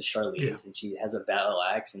Charlize is Charlize, and she has a battle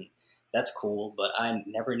axe, and that's cool. But I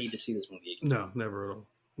never need to see this movie again. No, never at all.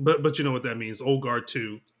 But you know what that means? Old Guard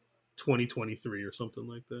 2, 2023 or something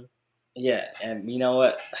like that. Yeah, and you know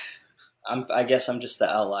what? I guess I'm just the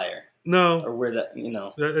outlier. No, or where that, you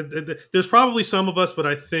know, there's probably some of us, but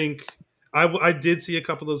I think. I did see a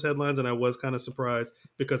couple of those headlines, and I was kind of surprised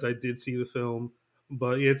because I did see the film.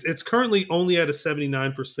 But it's currently only at a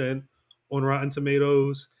 79% on Rotten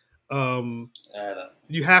Tomatoes.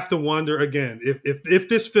 You have to wonder, again, if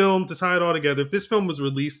this film, to tie it all together, if this film was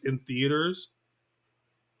released in theaters,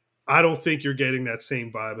 I don't think you're getting that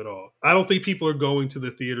same vibe at all. I don't think people are going to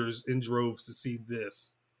the theaters in droves to see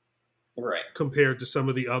this. Right. Compared to some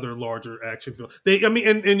of the other larger action films.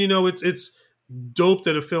 And you know, it's dope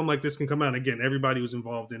that a film like this can come out. Again, everybody who's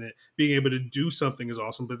involved in it being able to do something is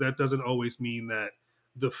awesome, but that doesn't always mean that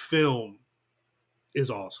the film is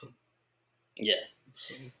awesome. Yeah.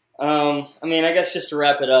 I mean, I guess just to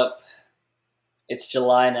wrap it up, it's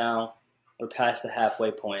July now. We're past the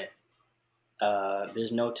halfway point.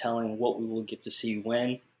 There's no telling what we will get to see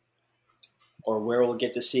when or where we'll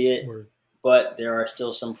get to see it, but there are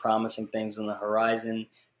still some promising things on the horizon.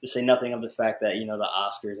 To say nothing of the fact that, you know, the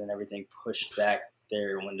Oscars and everything pushed back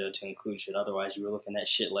their window to include shit. Otherwise, you were looking at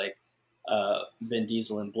shit like Vin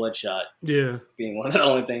Diesel in Bloodshot. Yeah. Being one of the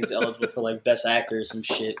only things eligible for like Best Actor or some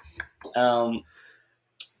shit.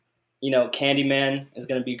 Candyman is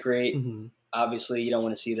going to be great. Mm-hmm. Obviously, you don't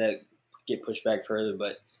want to see that get pushed back further,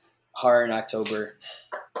 but horror in October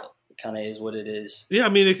kind of is what it is. Yeah, I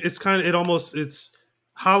mean, it's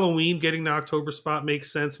Halloween getting the October spot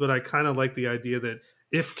makes sense, but I kind of like the idea that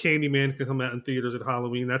if Candyman can come out in theaters at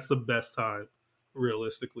Halloween, that's the best time,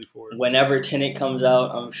 realistically, for it. Whenever Tenet comes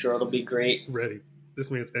out, I'm sure it'll be great. Ready.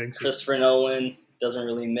 This man's anxious. Christopher Nolan doesn't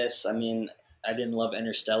really miss. I mean, I didn't love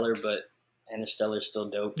Interstellar, but Interstellar's still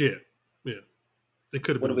dope. Yeah. It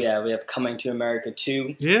could have been. What do we have? We have Coming to America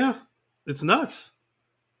 2. Yeah. It's nuts.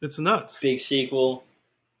 Big sequel.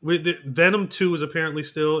 Venom 2 is apparently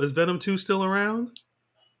still... Is Venom 2 still around?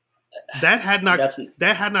 That had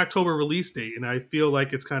an October release date, and I feel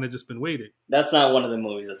like it's kind of just been waiting. That's not one of the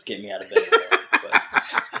movies that's getting me out of bed.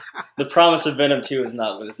 But the promise of Venom 2 is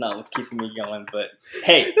not what's keeping me going. But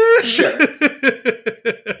hey, sure.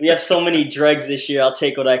 We have so many dregs this year. I'll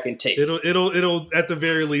take what I can take. It'll at the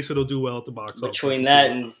very least it'll do well at the box office. Between that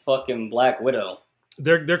and fucking Black Widow,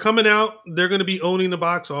 they're coming out. They're going to be owning the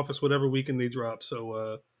box office whatever weekend they drop.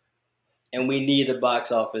 So, and we need the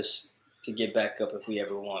box office to get back up if we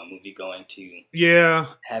ever want movie going to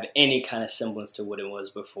have any kind of semblance to what it was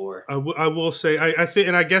before. I will say I think,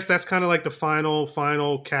 and I guess that's kind of like the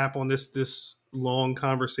final cap on this long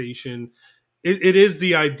conversation. It is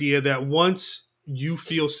the idea that once you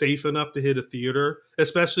feel safe enough to hit a theater,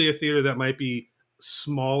 especially a theater that might be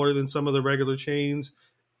smaller than some of the regular chains,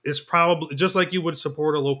 it's probably just like you would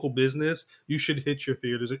support a local business. You should hit your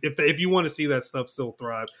theaters if you want to see that stuff still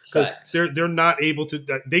thrive, because they're not able to.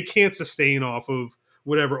 They can't sustain off of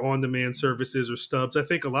whatever on-demand services or stubs. I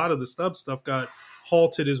think a lot of the stub stuff got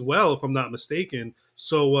halted as well, if I'm not mistaken.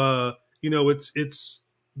 So it's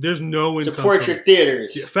there's no income. Support your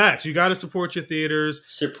theaters. Yeah, facts. You got to support your theaters.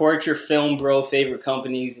 Support your film bro favorite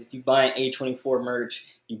companies. If you buy an A24 merch,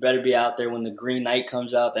 you better be out there when the Green Knight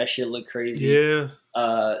comes out. That shit look crazy. Yeah.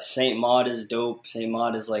 Saint Maud is dope. Saint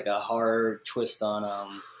Maud is like a horror twist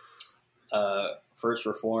on First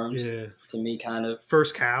Reformed. Yeah. To me, kind of.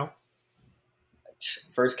 First Cow.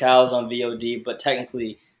 First Cow is on VOD, but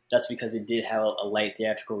technically that's because it did have a light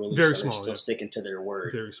theatrical release. Very so small. They're still sticking to their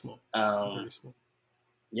word. Very small. Very small.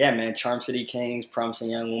 Yeah, man, Charm City Kings, Promising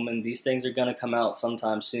Young Woman, these things are going to come out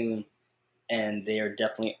sometime soon, and they are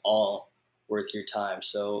definitely all worth your time.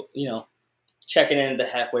 So, checking in at the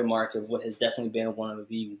halfway mark of what has definitely been one of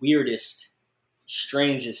the weirdest,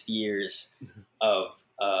 strangest years of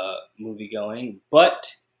movie-going,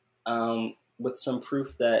 but with some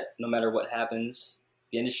proof that no matter what happens,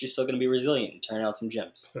 the industry's still going to be resilient and turn out some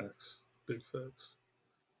gems. Facts. Big facts.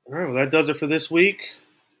 All right, well, that does it for this week.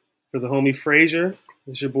 For the homie Frazier,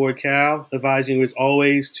 it's your boy Cal, advising you as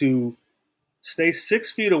always to stay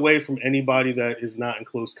 6 feet away from anybody that is not in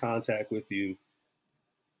close contact with you.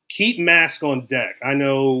 Keep mask on deck. I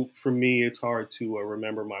know for me it's hard to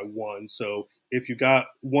remember my one, so if you got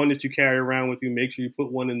one that you carry around with you, make sure you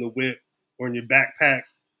put one in the whip or in your backpack,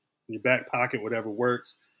 in your back pocket, whatever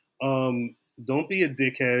works. Don't be a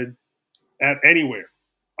dickhead at anywhere,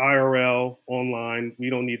 IRL, online. We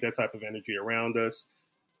don't need that type of energy around us.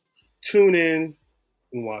 Tune in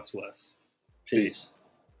and watch less. Peace.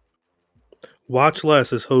 Watch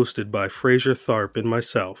Less is hosted by Frazier Tharp and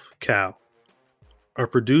myself, Cal. Our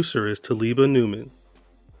producer is Taliba Newman.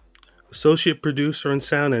 Associate producer and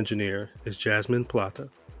sound engineer is Jasmine Plata.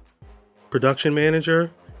 Production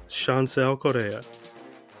manager, Chancel Correa.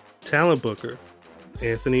 Talent booker,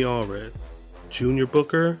 Anthony Allred. Junior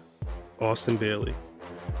booker, Austin Bailey.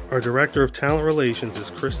 Our director of talent relations is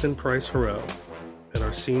Kristen Price-Harrell. And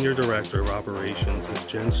our senior director of operations is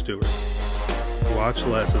Jen Stewart. Watch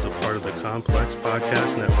Less is a part of the Complex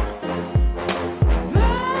Podcast Network.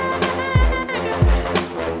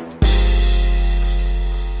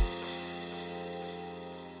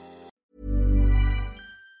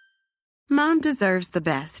 Mom deserves the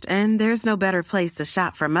best, and there's no better place to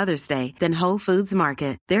shop for Mother's Day than Whole Foods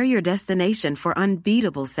Market. They're your destination for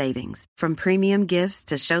unbeatable savings, from premium gifts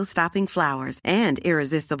to show-stopping flowers and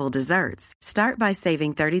irresistible desserts. Start by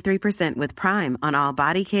saving 33% with Prime on all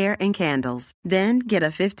body care and candles. Then get a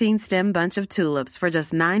 15-stem bunch of tulips for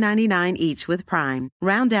just $9.99 each with Prime.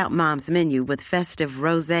 Round out Mom's menu with festive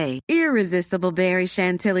rosé, irresistible berry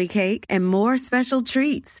chantilly cake, and more special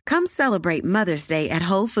treats. Come celebrate Mother's Day at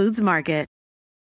Whole Foods Market.